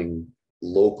actually running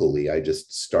locally. I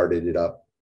just started it up.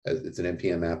 It's an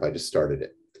NPM app. I just started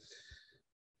it.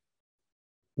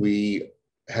 We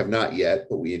have not yet,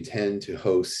 but we intend to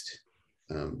host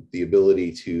the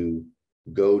ability to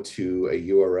go to a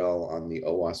URL on the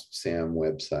OWASP SAMM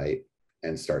website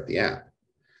and start the app.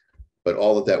 But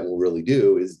all that will really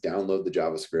do is download the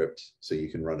JavaScript so you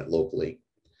can run it locally.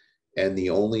 And the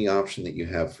only option that you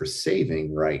have for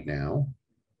saving right now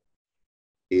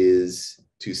is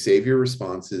to save your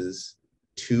responses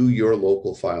to your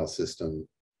local file system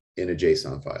in a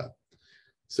JSON file.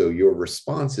 So your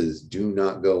responses do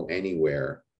not go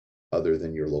anywhere other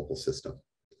than your local system.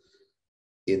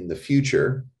 In the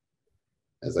future,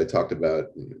 as I talked about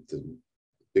the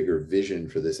bigger vision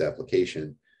for this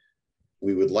application,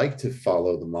 we would like to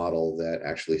follow the model that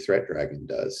actually ThreatDragon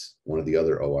does, one of the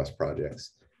other OWASP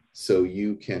projects. So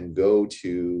you can go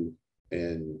to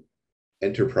an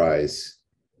enterprise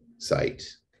site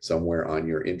somewhere on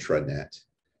your intranet,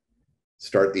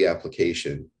 start the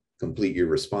application, complete your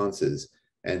responses,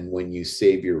 and when you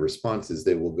save your responses,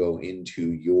 they will go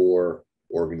into your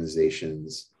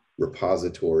organization's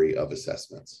repository of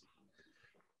assessments.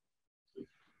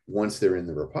 Once they're in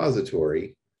the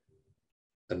repository,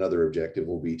 another objective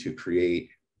will be to create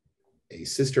a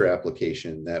sister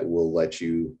application that will let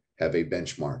you have a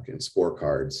benchmark and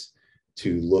scorecards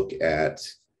to look at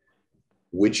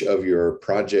which of your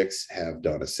projects have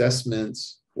done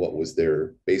assessments, what was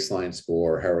their baseline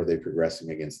score, how are they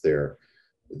progressing against their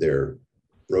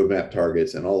roadmap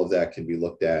targets, and all of that can be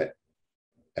looked at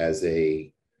as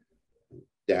a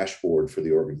dashboard for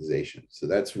the organization. So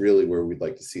that's really where we'd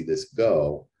like to see this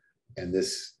go. And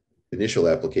this initial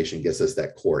application gets us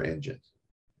that core engine.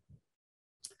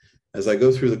 As I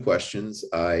go through the questions,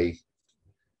 I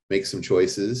make some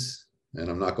choices, and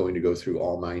I'm not going to go through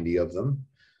all 90 of them,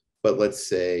 but let's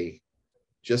say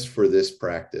just for this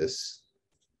practice,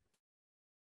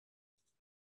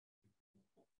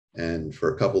 and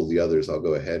for a couple of the others, I'll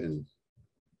go ahead and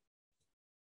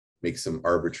make some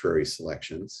arbitrary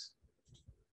selections.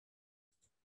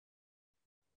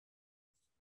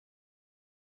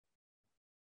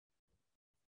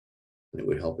 And it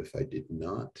would help if I did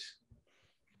not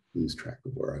lose track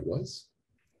of where I was.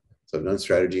 So I've done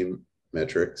strategy and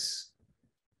metrics,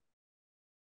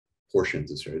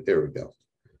 portions of strategy. There we go.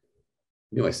 I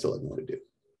knew I still had more to do.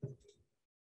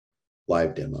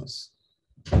 Live demos.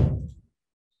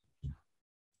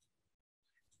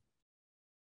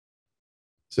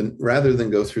 So rather than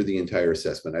go through the entire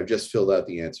assessment, I've just filled out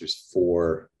the answers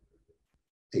for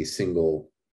a single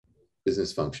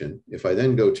business function. If I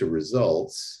then go to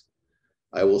results,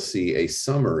 I will see a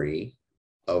summary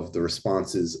of the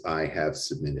responses I have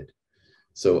submitted.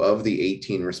 So of the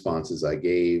 18 responses I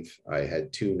gave, I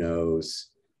had 2 no's,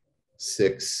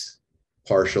 6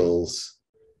 partials,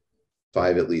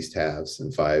 5 at least halves,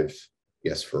 and 5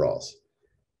 yes for alls.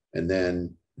 And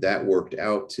then that worked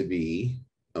out to be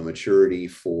a maturity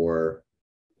for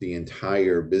the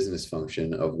entire business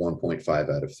function of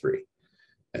 1.5 out of 3.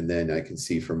 And then I can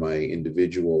see for my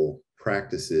individual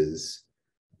practices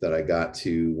that I got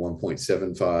to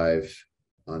 1.75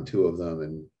 on 2 of them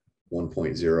and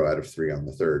 1.0 out of 3 on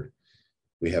the third.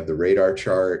 We have the radar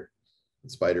chart, the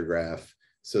spider graph,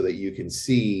 so that you can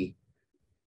see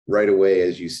right away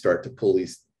as you start to pull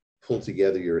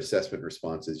together your assessment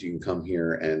responses, you can come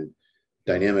here and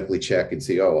dynamically check and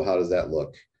see, oh, well, how does that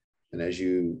look? And as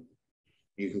you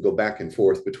can go back and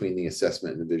forth between the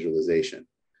assessment and the visualization.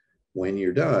 When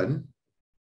you're done,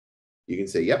 you can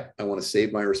say, yep, I want to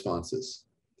save my responses.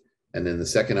 And then the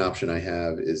second option I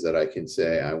have is that I can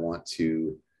say, I want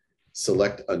to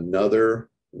select another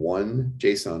one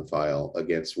JSON file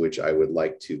against which I would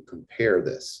like to compare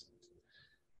this.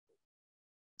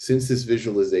 Since this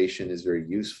visualization is very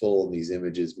useful and these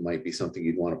images might be something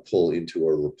you'd want to pull into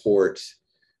a report,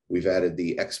 we've added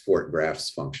the export graphs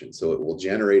function. So it will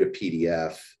generate a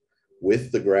PDF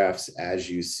with the graphs as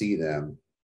you see them,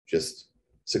 just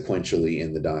sequentially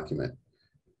in the document.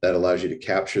 That allows you to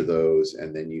capture those,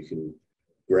 and then you can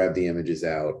grab the images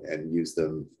out and use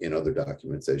them in other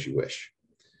documents as you wish.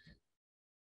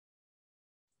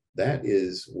 That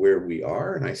is where we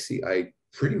are, and I see I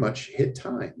pretty much hit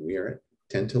time. We are at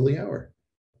 10 till the hour.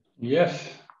 Yes.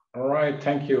 All right.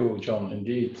 Thank you, John.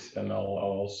 Indeed. And I'll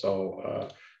also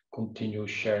continue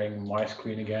sharing my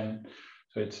screen again.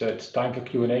 So it's time for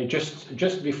Q&A.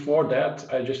 Just before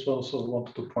that, I just also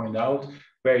wanted to point out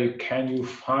where you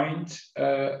find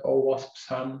OWASP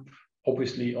SAMM,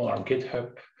 obviously on our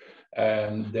GitHub.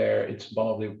 And there it's one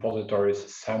of the repositories,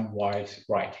 SAMM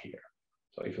right here.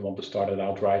 So if you want to start it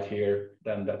out right here,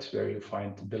 then that's where you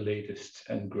find the latest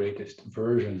and greatest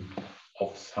version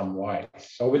of SAMM.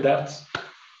 So with that,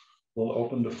 we'll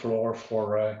open the floor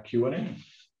for Q&A.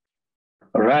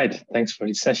 All right, thanks for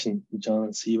the session, John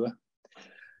and Seba.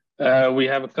 We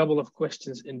have a couple of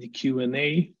questions in the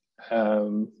Q&A.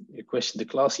 A question, the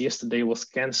class yesterday was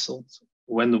canceled.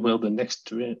 When will the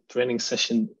next training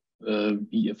session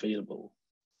be available?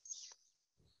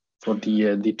 For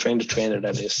the trainer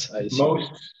that is, I assume.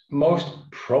 Most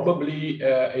probably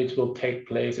it will take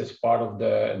place as part of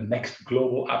the next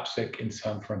Global AppSec in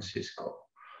San Francisco.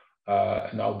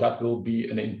 Now that will be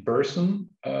an in-person,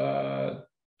 I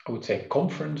would say,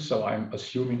 conference. So I'm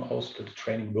assuming also that the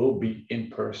training will be in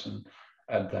person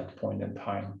at that point in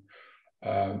time.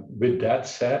 With that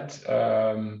said,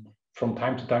 from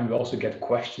time to time, we also get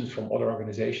questions from other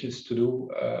organizations to do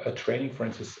a training. For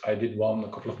instance, I did one a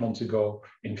couple of months ago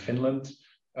in Finland,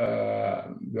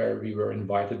 where we were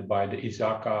invited by the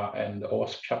ISACA and the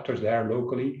OWASP chapters there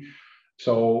locally.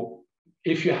 So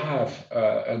if you have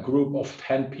a group of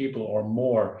 10 people or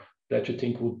more that you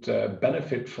think would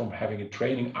benefit from having a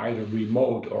training, either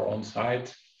remote or on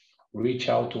site, reach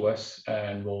out to us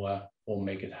and we'll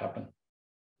make it happen.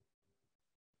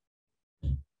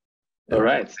 All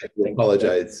right. I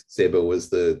apologize, Seba. Was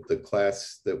the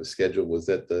class that was scheduled, was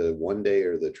that the one day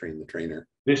or the train the trainer?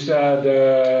 This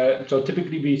so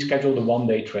typically we schedule the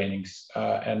one-day trainings,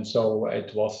 and so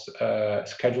it was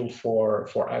scheduled for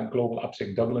Global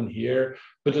AppSec Dublin here,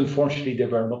 but unfortunately there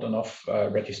were not enough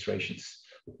registrations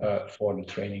for the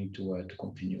training to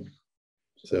continue.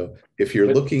 So if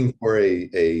you're looking for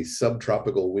a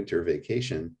subtropical winter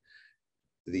vacation,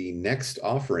 the next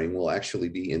offering will actually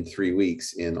be in 3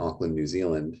 weeks in Auckland, New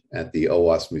Zealand at the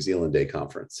OWASP New Zealand Day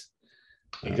Conference.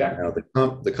 Exactly.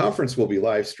 Now the conference will be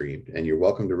live streamed and you're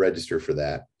welcome to register for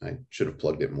that. I should have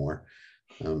plugged it more,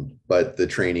 but the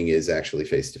training is actually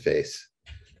face-to-face.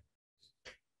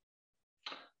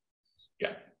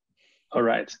 Yeah. All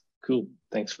right, cool.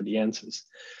 Thanks for the answers.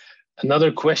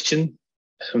 Another question,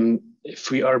 if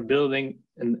we are building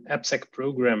an AppSec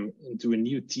program into a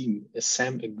new team, is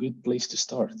SAMM a good place to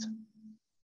start?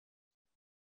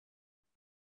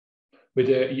 With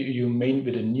you mean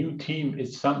with a new team,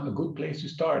 is SAMM a good place to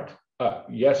start?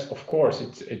 Yes, of course,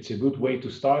 it's a good way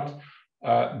to start,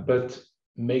 but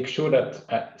make sure that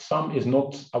SAMM is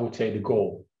not, I would say, the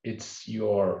goal. It's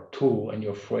your tool and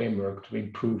your framework to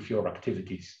improve your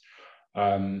activities.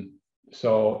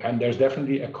 So, and there's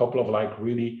definitely a couple of like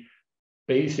really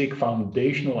basic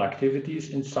foundational activities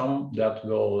in SAMM that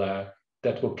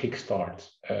will kickstart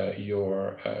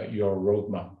your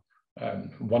roadmap.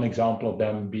 One example of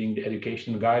them being the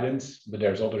education guidance, but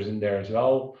there's others in there as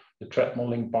well. The threat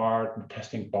modeling part, the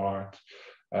testing part,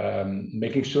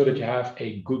 making sure that you have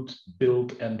a good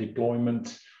build and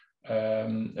deployment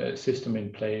system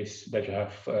in place, that you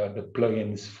have the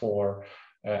plugins for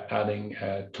adding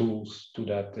tools to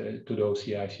that to those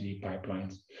CI/CD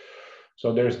pipelines.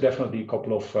 So there's definitely a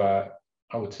couple of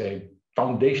I would say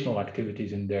foundational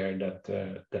activities in there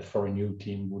that for a new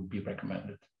team would be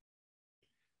recommended.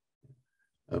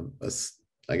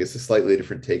 I guess a slightly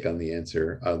different take on the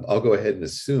answer. I'll go ahead and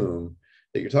assume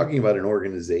that you're talking about an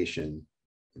organization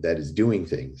that is doing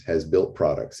things, has built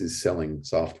products, is selling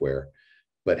software,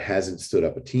 but hasn't stood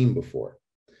up a team before.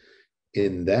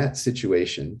 In that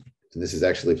situation, and this is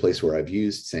actually a place where I've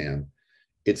used SAMM,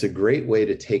 it's a great way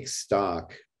to take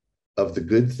stock of the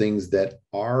good things that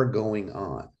are going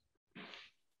on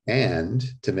and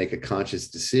to make a conscious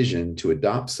decision to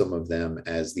adopt some of them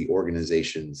as the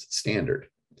organization's standard.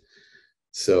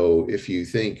 So if you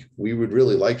think we would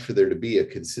really like for there to be a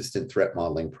consistent threat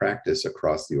modeling practice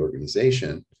across the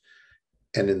organization,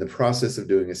 and in the process of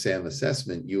doing a SAMM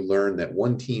assessment, you learn that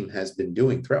one team has been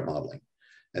doing threat modeling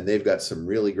and they've got some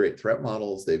really great threat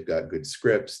models, they've got good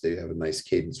scripts, they have a nice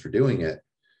cadence for doing it,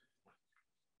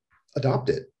 adopt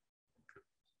it.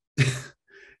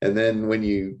 And then when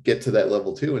you get to that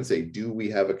level 2 and say, do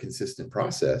we have a consistent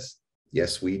process?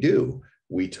 Yes, we do.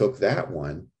 We took that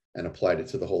one and applied it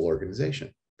to the whole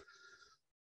organization.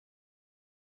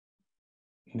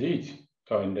 Indeed.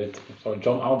 So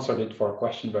John answered it for a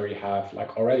question where you have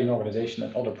like already an organization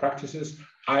and other practices.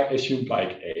 I assumed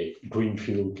like a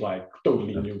greenfield, like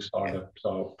totally new startup.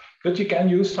 So, but you can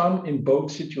use SAMM in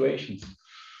both situations.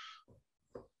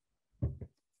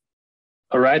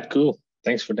 All right, cool.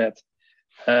 Thanks for that.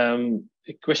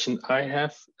 A question I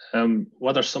have,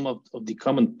 what are some of the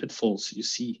common pitfalls you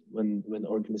see when an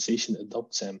organization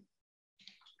adopts SAMM?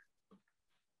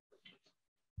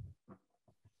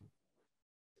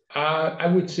 I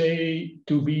would say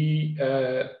to be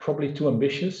probably too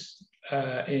ambitious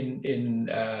in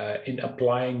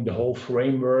applying the whole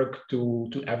framework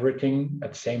to everything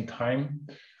at the same time.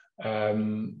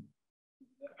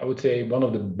 I would say one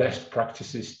of the best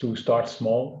practices to start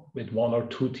small with 1 or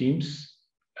 2 teams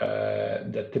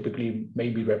that typically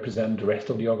maybe represent the rest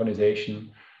of the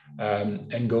organization,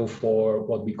 and go for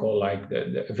what we call like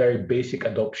the very basic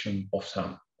adoption of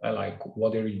SAMM. Like,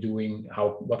 what are you doing?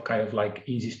 What kind of like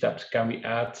easy steps can we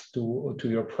add to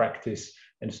your practice,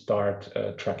 and start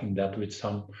tracking that with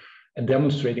SAMM and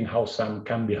demonstrating how SAMM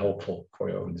can be helpful for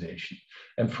your organization.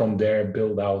 And from there,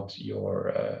 build out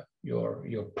your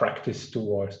practice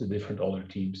towards the different other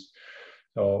teams.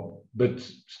 So, but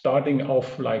starting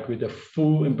off like with a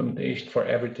full implementation for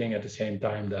everything at the same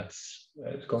time, that's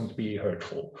going to be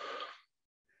hurtful.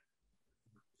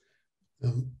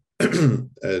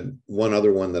 One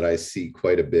other one that I see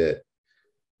quite a bit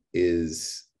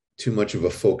is too much of a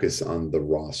focus on the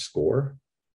raw score.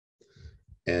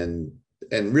 And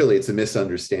really it's a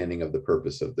misunderstanding of the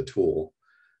purpose of the tool,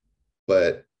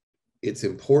 but it's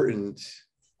important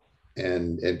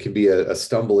and can be a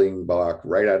stumbling block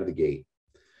right out of the gate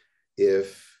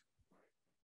if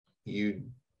you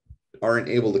aren't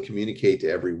able to communicate to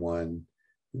everyone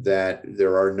that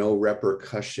there are no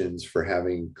repercussions for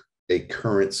having a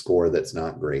current score that's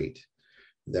not great,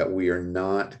 that we are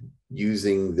not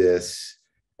using this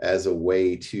as a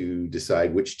way to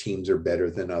decide which teams are better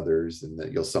than others and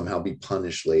that you'll somehow be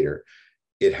punished later.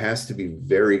 It has to be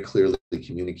very clearly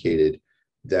communicated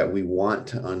that we want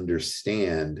to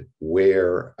understand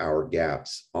where our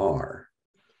gaps are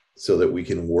so that we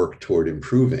can work toward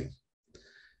improving.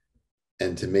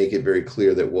 And to make it very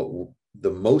clear that what the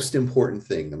most important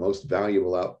thing, the most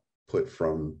valuable output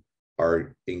from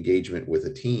our engagement with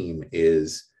a team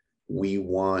is we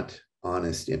want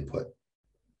honest input.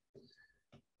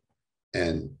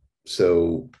 And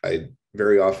so I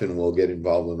very often will get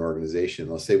involved in an organization.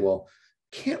 They'll say, well,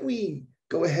 can't we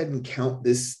go ahead and count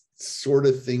this sort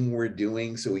of thing we're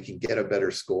doing so we can get a better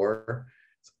score?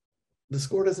 The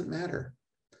score doesn't matter.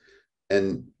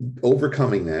 And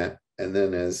overcoming that, and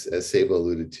then as Seba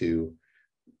alluded to,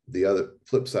 the other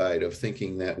flip side of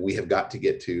thinking that we have got to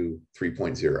get to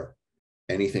 3.0.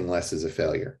 Anything less is a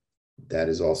failure. That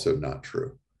is also not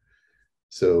true.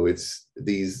 So it's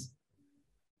these,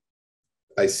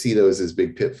 I see those as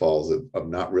big pitfalls of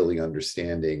not really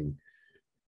understanding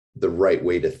the right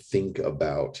way to think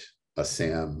about a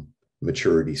SAMM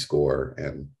maturity score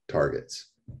and targets.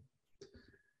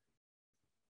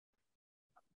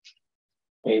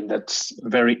 Hey, that's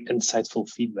very insightful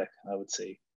feedback, I would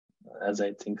say, as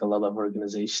I think a lot of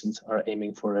organizations are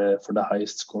aiming for the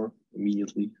highest score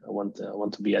immediately. I want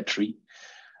to be at 3,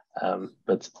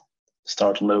 but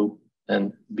start low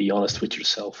and be honest with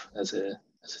yourself as a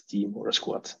team or a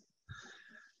squad.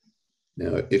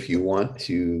 Now, if you want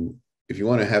to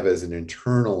have as an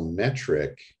internal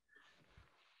metric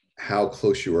how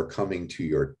close you are coming to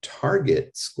your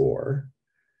target score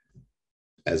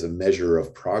as a measure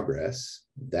of progress,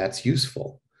 that's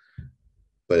useful.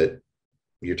 But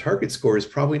your target score is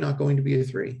probably not going to be a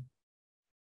 3.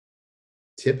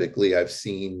 Typically, I've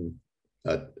seen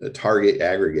a target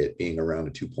aggregate being around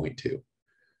a 2.2.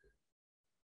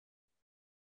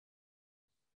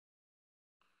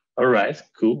 All right,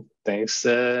 cool. Thanks,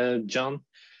 John.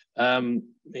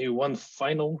 Maybe one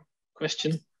final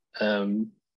question.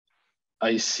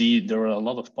 I see there are a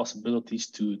lot of possibilities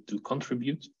to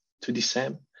contribute to the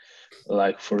SAMM,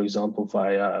 like for example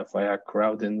via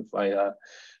crowding, via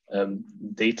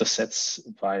data sets,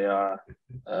 via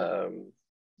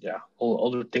all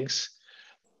other things.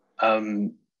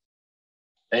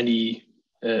 Any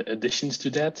additions to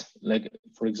that? Like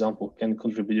for example, can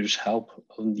contributors help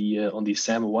on the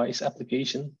SAMM WISE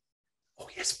application? Oh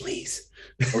yes, please.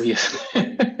 Oh yes.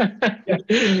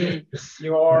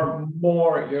 You're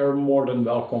more than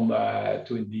welcome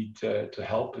to indeed to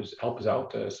help us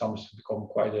out. SAMM has become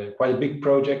quite a big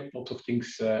project, lots of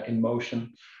things in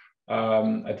motion.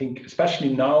 I think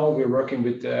especially now we're working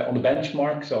with on the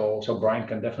benchmark, so Brian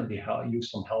can definitely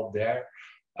use some help there.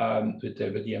 With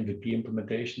the MVP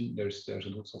implementation, there's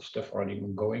lots of stuff already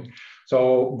going.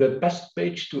 So the best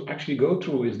page to actually go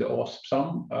through is the OWASP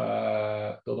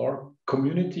SAMM.org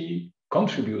community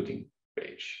contributing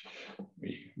page.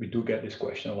 We do get this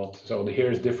question a lot. So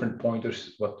here's different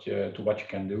pointers to what you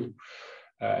can do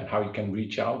and how you can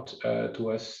reach out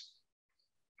to us.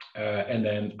 And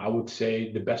then I would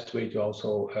say the best way to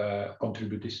also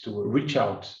contribute is to reach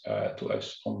out to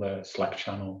us on the Slack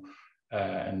channel.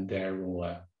 And there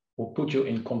we'll put you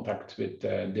in contact with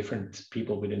different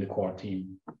people within the core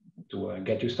team to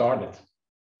get you started.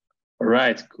 All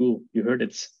right, cool. You heard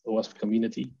it, OWASP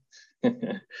community.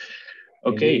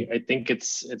 Okay, I think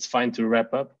it's fine to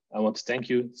wrap up. I want to thank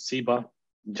you, Seba,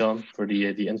 John, for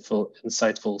the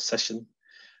insightful session.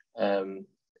 And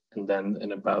then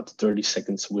in about 30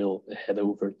 seconds, we'll head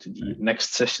over to the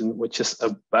next session, which is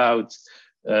about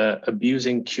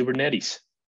abusing Kubernetes.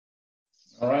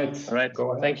 All right. All right.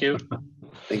 Go ahead. Thank you.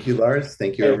 Thank you, Lars.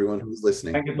 Thank you, everyone who's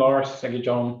listening. Thank you, Lars. Thank you,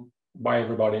 John. Bye,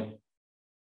 everybody.